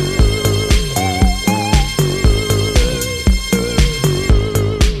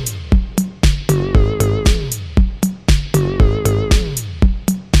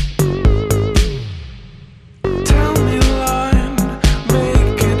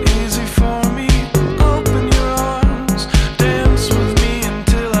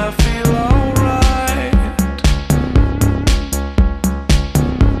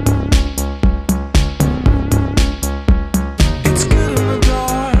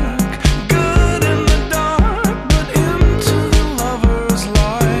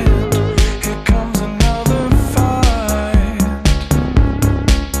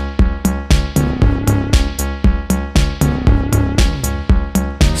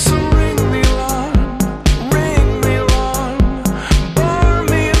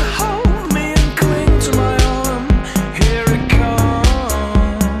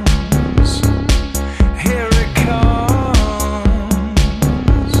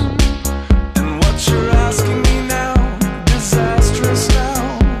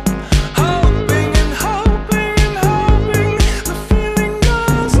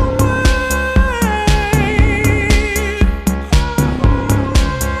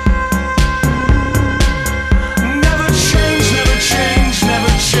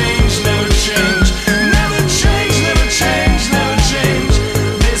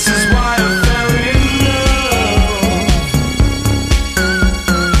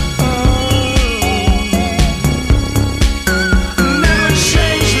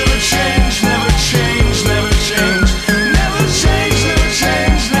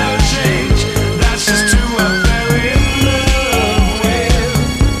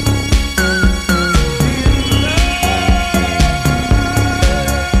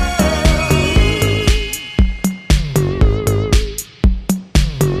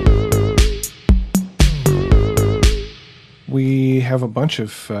 have a bunch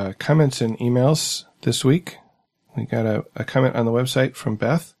of comments and emails this week. We got a comment on the website from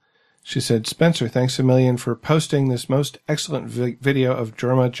Beth. She said, Spencer, thanks a million for posting this most excellent video of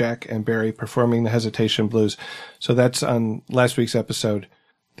Jorma, Jack, and Barry performing the Hesitation Blues. So that's on last week's episode,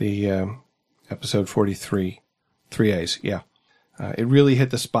 the episode 43, 3As. Yeah. It really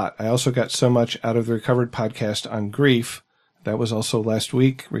hit the spot. I also got so much out of the Recovered podcast on grief. That was also last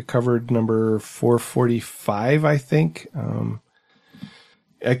week, Recovered number 445, I think.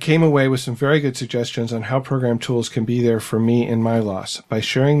 I came away with some very good suggestions on how program tools can be there for me in my loss. By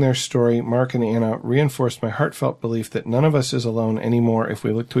sharing their story, Mark and Anna reinforced my heartfelt belief that none of us is alone anymore if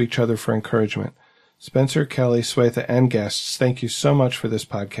we look to each other for encouragement. Spencer, Kelly, Swetha, and guests, thank you so much for this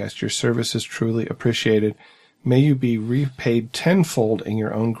podcast. Your service is truly appreciated. May you be repaid tenfold in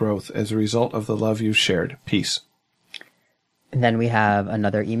your own growth as a result of the love you've shared. Peace. And then we have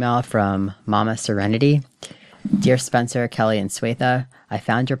another email from Mama Serenity. Dear Spencer, Kelly, and Swetha, I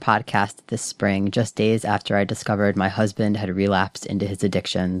found your podcast this spring just days after I discovered my husband had relapsed into his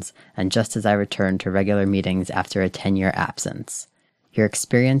addictions and just as I returned to regular meetings after a 10-year absence. Your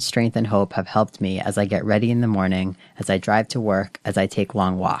experience, strength, and hope have helped me as I get ready in the morning, as I drive to work, as I take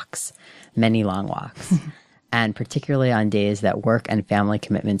long walks. Many long walks. and particularly on days that work and family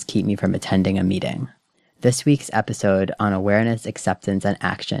commitments keep me from attending a meeting. This week's episode on awareness, acceptance, and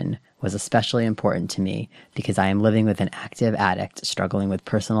action was especially important to me because I am living with an active addict struggling with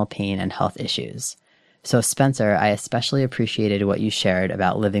personal pain and health issues. So Spencer, I especially appreciated what you shared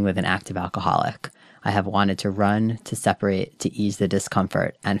about living with an active alcoholic. I have wanted to run, to separate, to ease the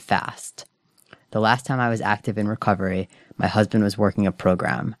discomfort, and fast. The last time I was active in recovery, my husband was working a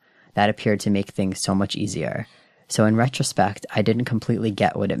program. That appeared to make things so much easier. So in retrospect, I didn't completely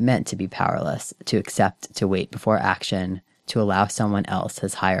get what it meant to be powerless, to accept, to wait before action, to allow someone else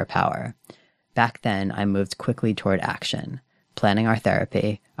his higher power. Back then, I moved quickly toward action, planning our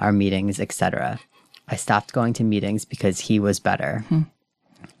therapy, our meetings, etc. I stopped going to meetings because he was better.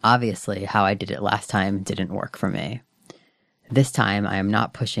 Obviously, how I did it last time didn't work for me. This time, I am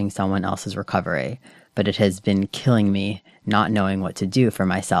not pushing someone else's recovery, but it has been killing me not knowing what to do for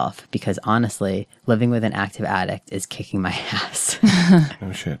myself because honestly, living with an active addict is kicking my ass.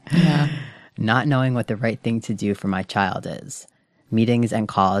 Oh, shit. Yeah. Not knowing what the right thing to do for my child is. Meetings and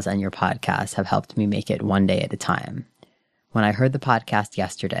calls and your podcast have helped me make it one day at a time. When I heard the podcast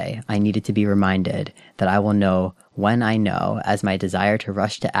yesterday, I needed to be reminded that I will know when I know, as my desire to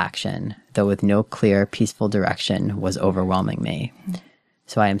rush to action, though with no clear, peaceful direction, was overwhelming me.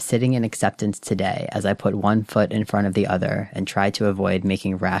 So I am sitting in acceptance today as I put one foot in front of the other and try to avoid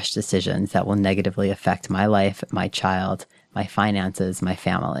making rash decisions that will negatively affect my life, my child, my finances, my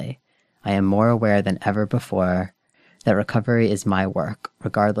family. I am more aware than ever before that recovery is my work,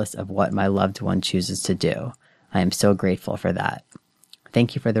 regardless of what my loved one chooses to do. I am so grateful for that.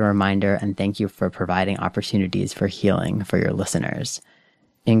 Thank you for the reminder, and thank you for providing opportunities for healing for your listeners.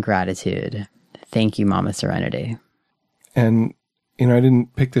 In gratitude, thank you, Mama Serenity. And, I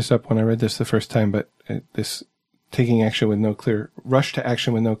didn't pick this up when I read this the first time, but this taking action with no clear, rush to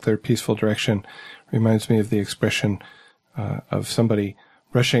action with no clear, peaceful direction reminds me of the expression of somebody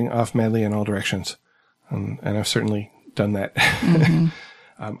rushing off madly in all directions. And I've certainly done that.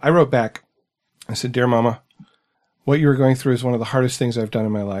 Mm-hmm. I wrote back, I said, "Dear Mama, what you are going through is one of the hardest things I've done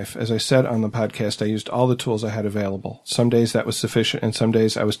in my life. As I said on the podcast, I used all the tools I had available. Some days that was sufficient, and some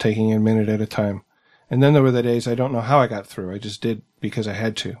days I was taking it a minute at a time. And then there were the days I don't know how I got through. I just did because I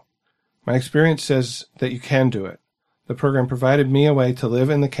had to. My experience says that you can do it. The program provided me a way to live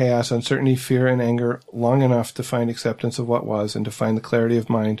in the chaos, uncertainty, fear, and anger long enough to find acceptance of what was and to find the clarity of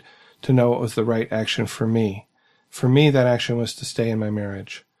mind to know what was the right action for me. For me, that action was to stay in my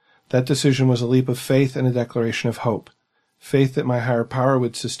marriage. That decision was a leap of faith and a declaration of hope. Faith that my higher power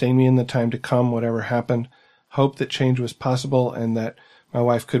would sustain me in the time to come, whatever happened. Hope that change was possible and that my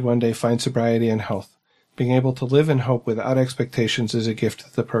wife could one day find sobriety and health. Being able to live in hope without expectations is a gift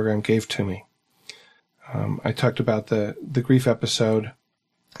that the program gave to me." I talked about the grief episode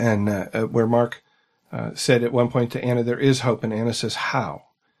and where Mark said at one point to Anna, "There is hope," and Anna says, "How?"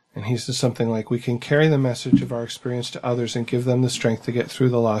 And he says something like, "We can carry the message of our experience to others and give them the strength to get through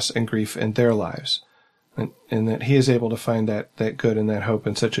the loss and grief in their lives." And that he is able to find that good and that hope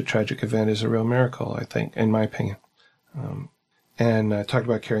in such a tragic event is a real miracle, I think, in my opinion. And talked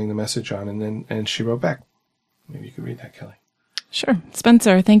about carrying the message on, and she wrote back. Maybe you could read that, Kelly. Sure.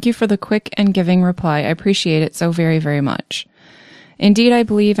 Spencer, thank you for the quick and giving reply. I appreciate it so very, very much. Indeed, I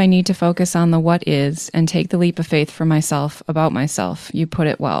believe I need to focus on the what is and take the leap of faith for myself about myself. You put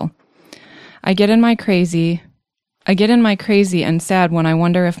it well. I get in my crazy and sad when I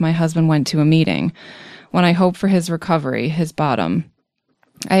wonder if my husband went to a meeting, when I hope for his recovery, his bottom.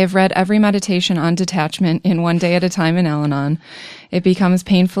 I have read every meditation on detachment in One Day at a Time in Al-Anon. It becomes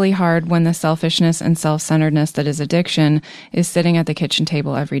painfully hard when the selfishness and self-centeredness that is addiction is sitting at the kitchen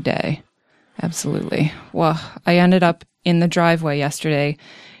table every day. Absolutely. Well, I ended up in the driveway yesterday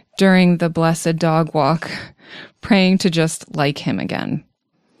during the blessed dog walk, praying to just like him again.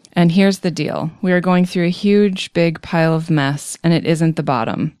 And here's the deal. We are going through a huge, big pile of mess, and it isn't the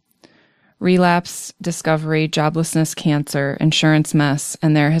bottom. Relapse, discovery, joblessness, cancer, insurance mess,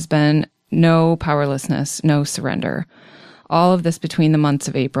 and there has been no powerlessness, no surrender. All of this between the months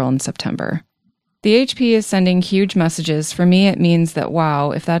of April and September. The HP is sending huge messages. For me, it means that,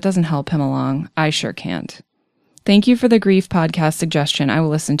 wow, if that doesn't help him along, I sure can't. Thank you for the grief podcast suggestion. I will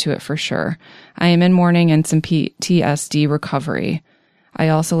listen to it for sure. I am in mourning and some PTSD recovery. I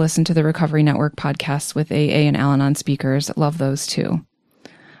also listen to the Recovery Network podcasts with AA and Al-Anon speakers. Love those too.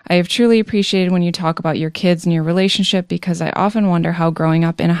 I have truly appreciated when you talk about your kids and your relationship because I often wonder how growing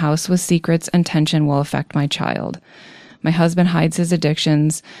up in a house with secrets and tension will affect my child. My husband hides his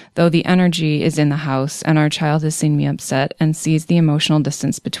addictions, though the energy is in the house, and our child has seen me upset and sees the emotional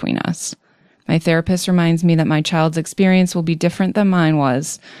distance between us. My therapist reminds me that my child's experience will be different than mine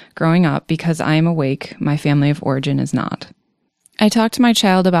was growing up because I am awake. My family of origin is not. I talk to my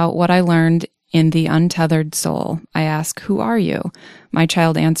child about what I learned in The Untethered Soul. I ask, who are you? My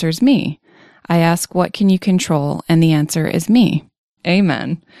child answers me. I ask, what can you control? And the answer is me.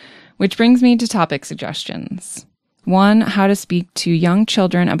 Amen. Which brings me to topic suggestions. 1, how to speak to young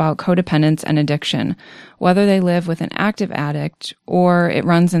children about codependence and addiction, whether they live with an active addict or it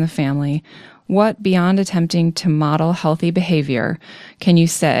runs in the family. What, beyond attempting to model healthy behavior, can you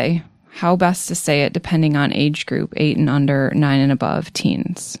say? How best to say it depending on age group, 8 and under, 9 and above,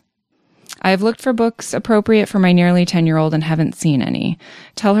 teens. I have looked for books appropriate for my nearly 10-year-old and haven't seen any.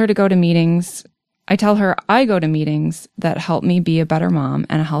 Tell her to go to meetings. I tell her I go to meetings that help me be a better mom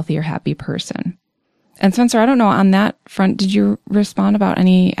and a healthier, happy person. And Spencer, I don't know, on that front, did you respond about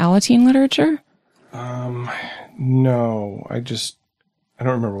any Alateen literature? No, I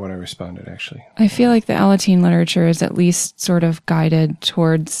don't remember what I responded, actually. I feel like the Alateen literature is at least sort of guided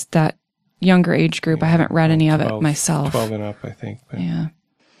towards that younger age group. I haven't read any of it myself. 12 and up, I think. But. Yeah.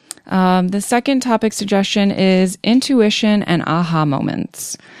 The second topic suggestion is intuition and aha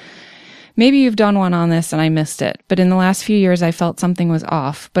moments. Maybe you've done one on this and I missed it, but in the last few years I felt something was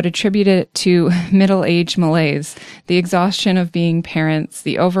off, but attributed it to middle-age malaise, the exhaustion of being parents,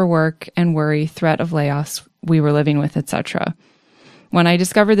 the overwork and worry, threat of layoffs we were living with, etc. When I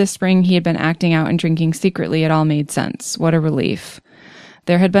discovered this spring he had been acting out and drinking secretly, it all made sense. What a relief.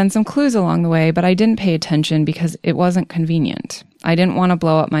 There had been some clues along the way, but I didn't pay attention because it wasn't convenient. I didn't want to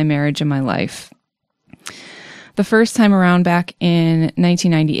blow up my marriage and my life. The first time around back in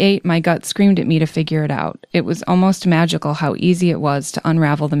 1998, my gut screamed at me to figure it out. It was almost magical how easy it was to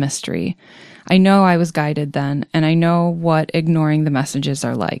unravel the mystery. I know I was guided then, and I know what ignoring the messages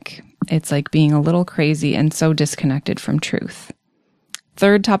are like. It's like being a little crazy and so disconnected from truth.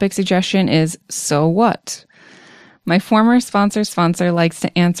 Third topic suggestion is, so what? My former sponsor likes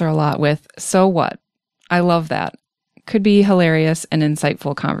to answer a lot with, so what? I love that. Could be hilarious and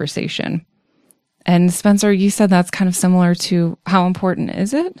insightful conversation. And Spencer, you said that's kind of similar to how important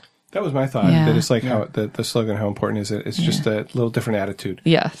is it? That was my thought. Yeah. That it's like how the slogan, how important is it? It's just a little different attitude.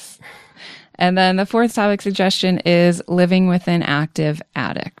 Yes. And then the fourth topic suggestion is living with an active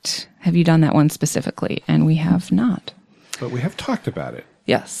addict. Have you done that one specifically? And we have not. But we have talked about it.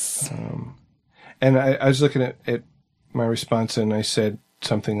 Yes. And I was looking at my response and I said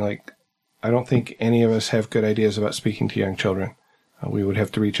something like, I don't think any of us have good ideas about speaking to young children. We would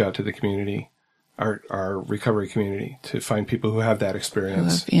have to reach out to the community, our recovery community, to find people who have that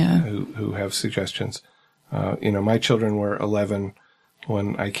experience, who have suggestions. My children were 11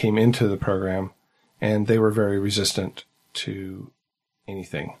 when I came into the program, and they were very resistant to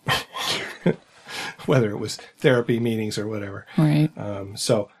anything, whether it was therapy meetings or whatever. Right.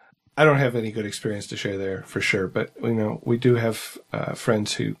 So I don't have any good experience to share there for sure, but we do have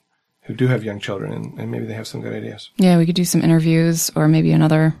friends who do have young children, and maybe they have some good ideas. Yeah, we could do some interviews or maybe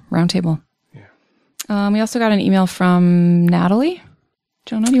another roundtable. Yeah. We also got an email from Natalie.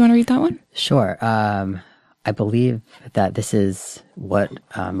 Jonah, do you want to read that one? Sure. I believe that this is what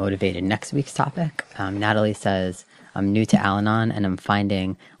motivated next week's topic. Natalie says, I'm new to Al-Anon and I'm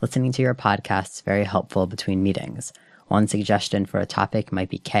finding listening to your podcasts very helpful between meetings. One suggestion for a topic might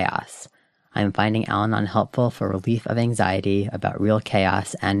be chaos. I am finding Al-Anon helpful for relief of anxiety about real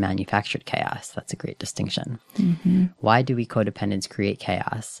chaos and manufactured chaos. That's a great distinction. Mm-hmm. Why do we codependents create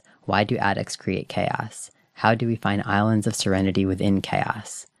chaos? Why do addicts create chaos? How do we find islands of serenity within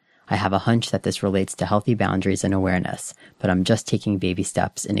chaos? I have a hunch that this relates to healthy boundaries and awareness, but I'm just taking baby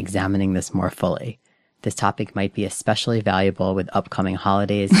steps in examining this more fully. This topic might be especially valuable with upcoming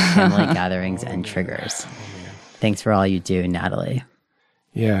holidays, family gatherings, and triggers. Thanks for all you do, Natalie.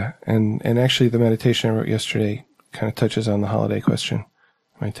 Yeah, and actually the meditation I wrote yesterday kind of touches on the holiday question.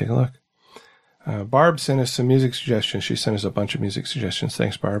 I might take a look. Barb sent us some music suggestions. She sent us a bunch of music suggestions.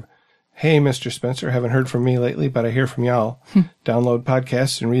 Thanks, Barb. Hey, Mr. Spencer, haven't heard from me lately, but I hear from y'all. Download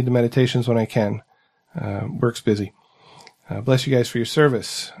podcasts and read the meditations when I can. Work's busy. Bless you guys for your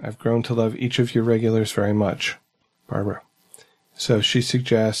service. I've grown to love each of your regulars very much. Barbara. So she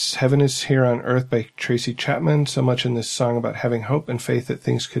suggests Heaven is Here on Earth by Tracy Chapman, so much in this song about having hope and faith that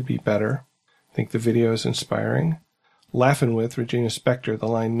things could be better. I think the video is inspiring. Laughin' With Regina Spektor, the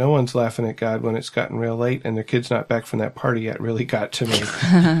line, no one's laughing at God when it's gotten real late and their kid's not back from that party yet, really got to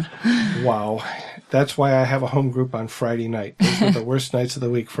me. Wow. That's why I have a home group on Friday night. Those were the worst nights of the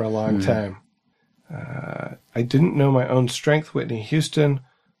week for a long time. I didn't know my own strength, Whitney Houston,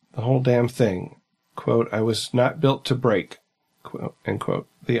 the whole damn thing. Quote, I was not built to break. Quote, end quote.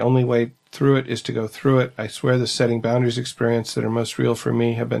 The only way through it is to go through it. I swear the setting boundaries experience that are most real for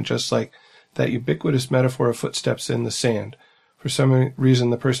me have been just like that ubiquitous metaphor of footsteps in the sand. For some reason,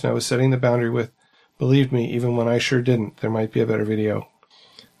 the person I was setting the boundary with believed me, even when I sure didn't. There might be a better video.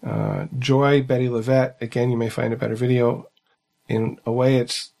 Joy, Betty Levette. Again, you may find a better video. In a way,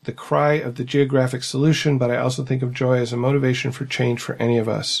 it's the cry of the geographic solution, but I also think of joy as a motivation for change for any of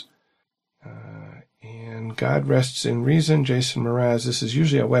us. And God Rests in Reason, Jason Mraz. This is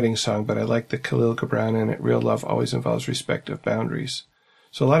usually a wedding song, but I like the Khalil Gibran in it. Real love always involves respect of boundaries.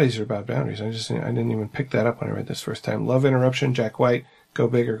 So a lot of these are about boundaries. I didn't even pick that up when I read this first time. Love Interruption, Jack White. Go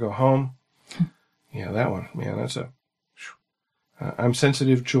Big or Go Home. Yeah, that one. Man, that's a... I'm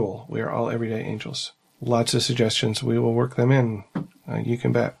Sensitive, Jewel. We are all everyday angels. Lots of suggestions. We will work them in. You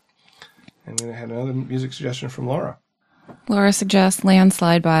can bet. And then I had another music suggestion from Laura. Laura suggests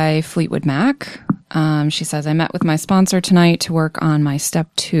Landslide by Fleetwood Mac. She says, I met with my sponsor tonight to work on my step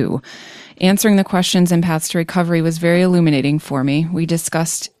 2. Answering the questions in Paths to Recovery was very illuminating for me. We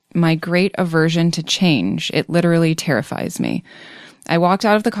discussed my great aversion to change. It literally terrifies me. I walked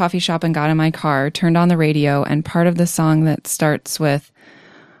out of the coffee shop and got in my car, turned on the radio, and part of the song that starts with,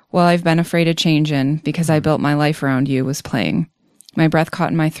 well, I've been afraid of changing because I built my life around you was playing. My breath caught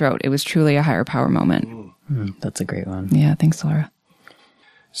in my throat. It was truly a higher power moment. That's a great one. Yeah, thanks, Laura.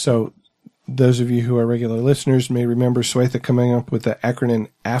 So those of you who are regular listeners may remember Swetha coming up with the acronym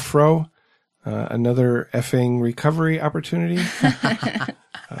AFRO, another effing recovery opportunity,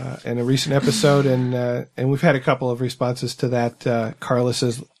 in a recent episode. And we've had a couple of responses to that. Carla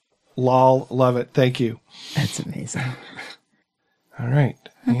says, lol, love it. Thank you. That's amazing. All right.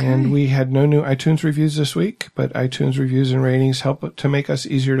 Okay. And we had no new iTunes reviews this week, but iTunes reviews and ratings help to make us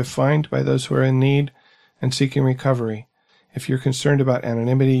easier to find by those who are in need and seeking recovery. If you're concerned about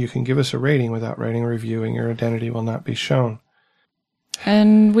anonymity, you can give us a rating without writing a review, and your identity will not be shown.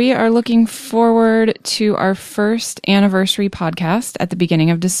 And we are looking forward to our first anniversary podcast at the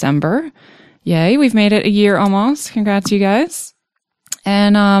beginning of December. Yay, we've made it a year almost. Congrats, you guys.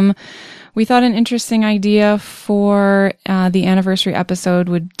 And we thought an interesting idea for the anniversary episode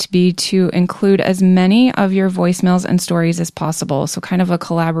would be to include as many of your voicemails and stories as possible. So kind of a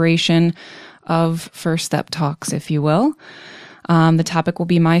collaboration of First Step Talks, if you will. The topic will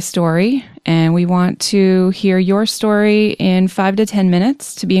be my story, and we want to hear your story in 5 to 10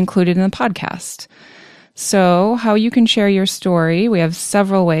 minutes to be included in the podcast. So how you can share your story, we have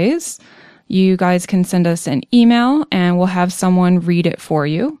several ways. You guys can send us an email, and we'll have someone read it for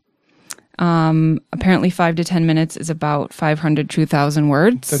you. Apparently 5 to 10 minutes is about 500 to 2,000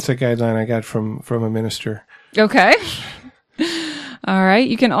 words. That's a guideline I got from a minister. Okay. All right.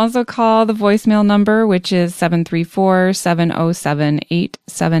 You can also call the voicemail number, which is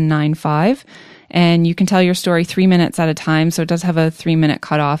 734-707-8795. And you can tell your story 3 minutes at a time. So it does have a 3-minute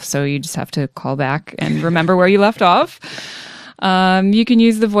cutoff. So you just have to call back and remember where you left off. You can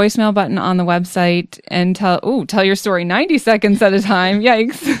use the voicemail button on the website and tell your story 90 seconds at a time.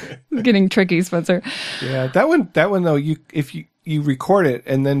 Yikes. It's getting tricky, Spencer. Yeah. That one though, if you record it,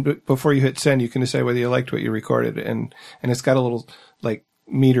 and then before you hit send, you can decide whether you liked what you recorded, and it's got a little like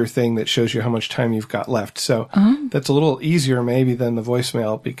meter thing that shows you how much time you've got left. So that's a little easier maybe than the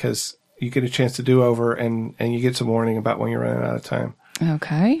voicemail, because you get a chance to do over, and you get some warning about when you're running out of time.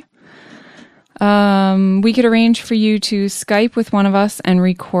 Okay. We could arrange for you to Skype with one of us and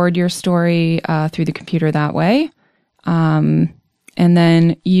record your story through the computer that way. And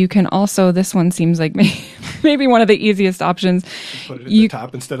then you can also, this one seems like maybe one of the easiest options. Put it at the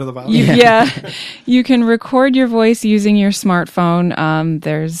top instead of the bottom. You can record your voice using your smartphone.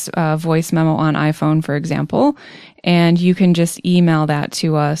 There's a voice memo on iPhone, for example, and you can just email that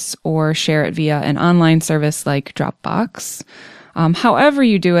to us or share it via an online service like Dropbox. However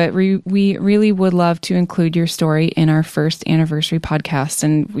you do it, we really would love to include your story in our first anniversary podcast.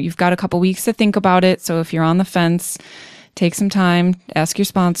 And you've got a couple weeks to think about it. So if you're on the fence, take some time, ask your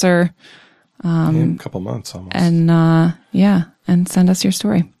sponsor. A couple months almost. And and send us your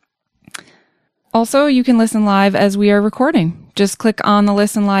story. Also, you can listen live as we are recording. Just click on the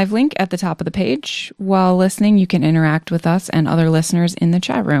Listen Live link at the top of the page. While listening, you can interact with us and other listeners in the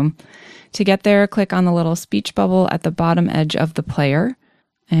chat room. To get there, click on the little speech bubble at the bottom edge of the player.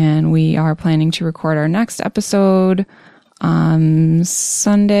 And we are planning to record our next episode on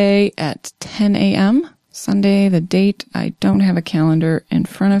Sunday at 10 a.m. Sunday, the date, I don't have a calendar in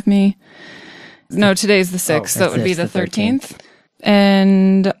front of me. No, today's the 6th, so it would be the 13th.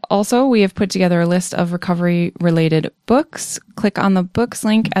 And also, we have put together a list of recovery-related books. Click on the books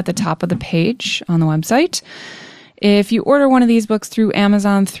link at the top of the page on the website. If you order one of these books through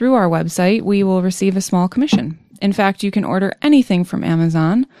Amazon through our website, we will receive a small commission. In fact, you can order anything from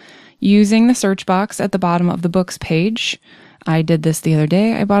Amazon using the search box at the bottom of the books page. I did this the other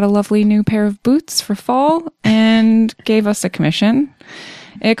day. I bought a lovely new pair of boots for fall and gave us a commission.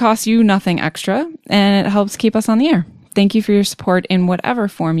 It costs you nothing extra, and it helps keep us on the air. Thank you for your support in whatever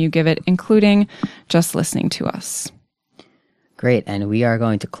form you give it, including just listening to us. Great. And we are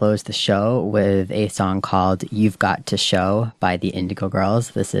going to close the show with a song called You've Got to Show by the Indigo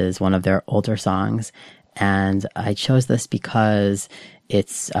Girls. This is one of their older songs. And I chose this because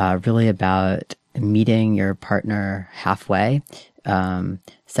it's really about meeting your partner halfway,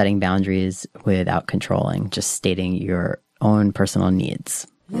 setting boundaries without controlling, just stating your own personal needs.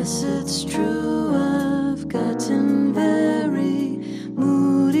 Yes, it's true, I've gotten very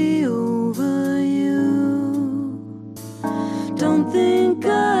moody over you. Don't think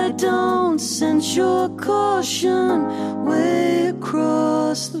I don't sense your caution way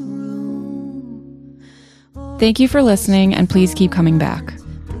across the room. Thank you for listening, and please keep coming back.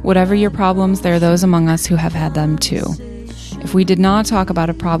 Whatever your problems, there are those among us who have had them too. If we did not talk about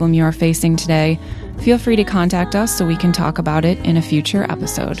a problem you are facing today, feel free to contact us so we can talk about it in a future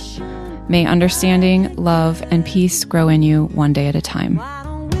episode. May understanding, love, and peace grow in you one day at a time. Why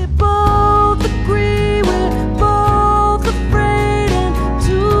don't we both agree we're both afraid and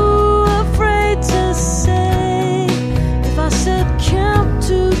too afraid to say? If I said count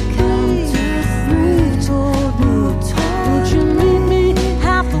to 3, told me, would you meet me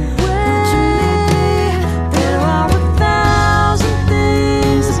halfway? There are 1,000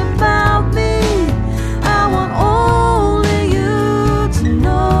 things about me I want only you to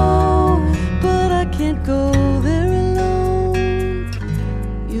know, but I can't go there alone.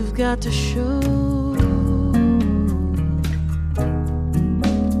 You've got to show.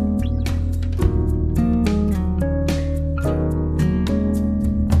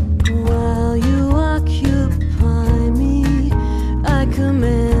 While you occupy me, I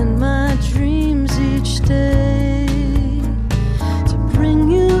command my dreams each day to bring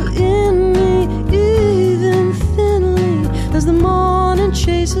you in me, even thinly, as the morning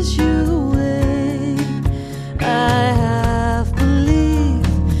chases you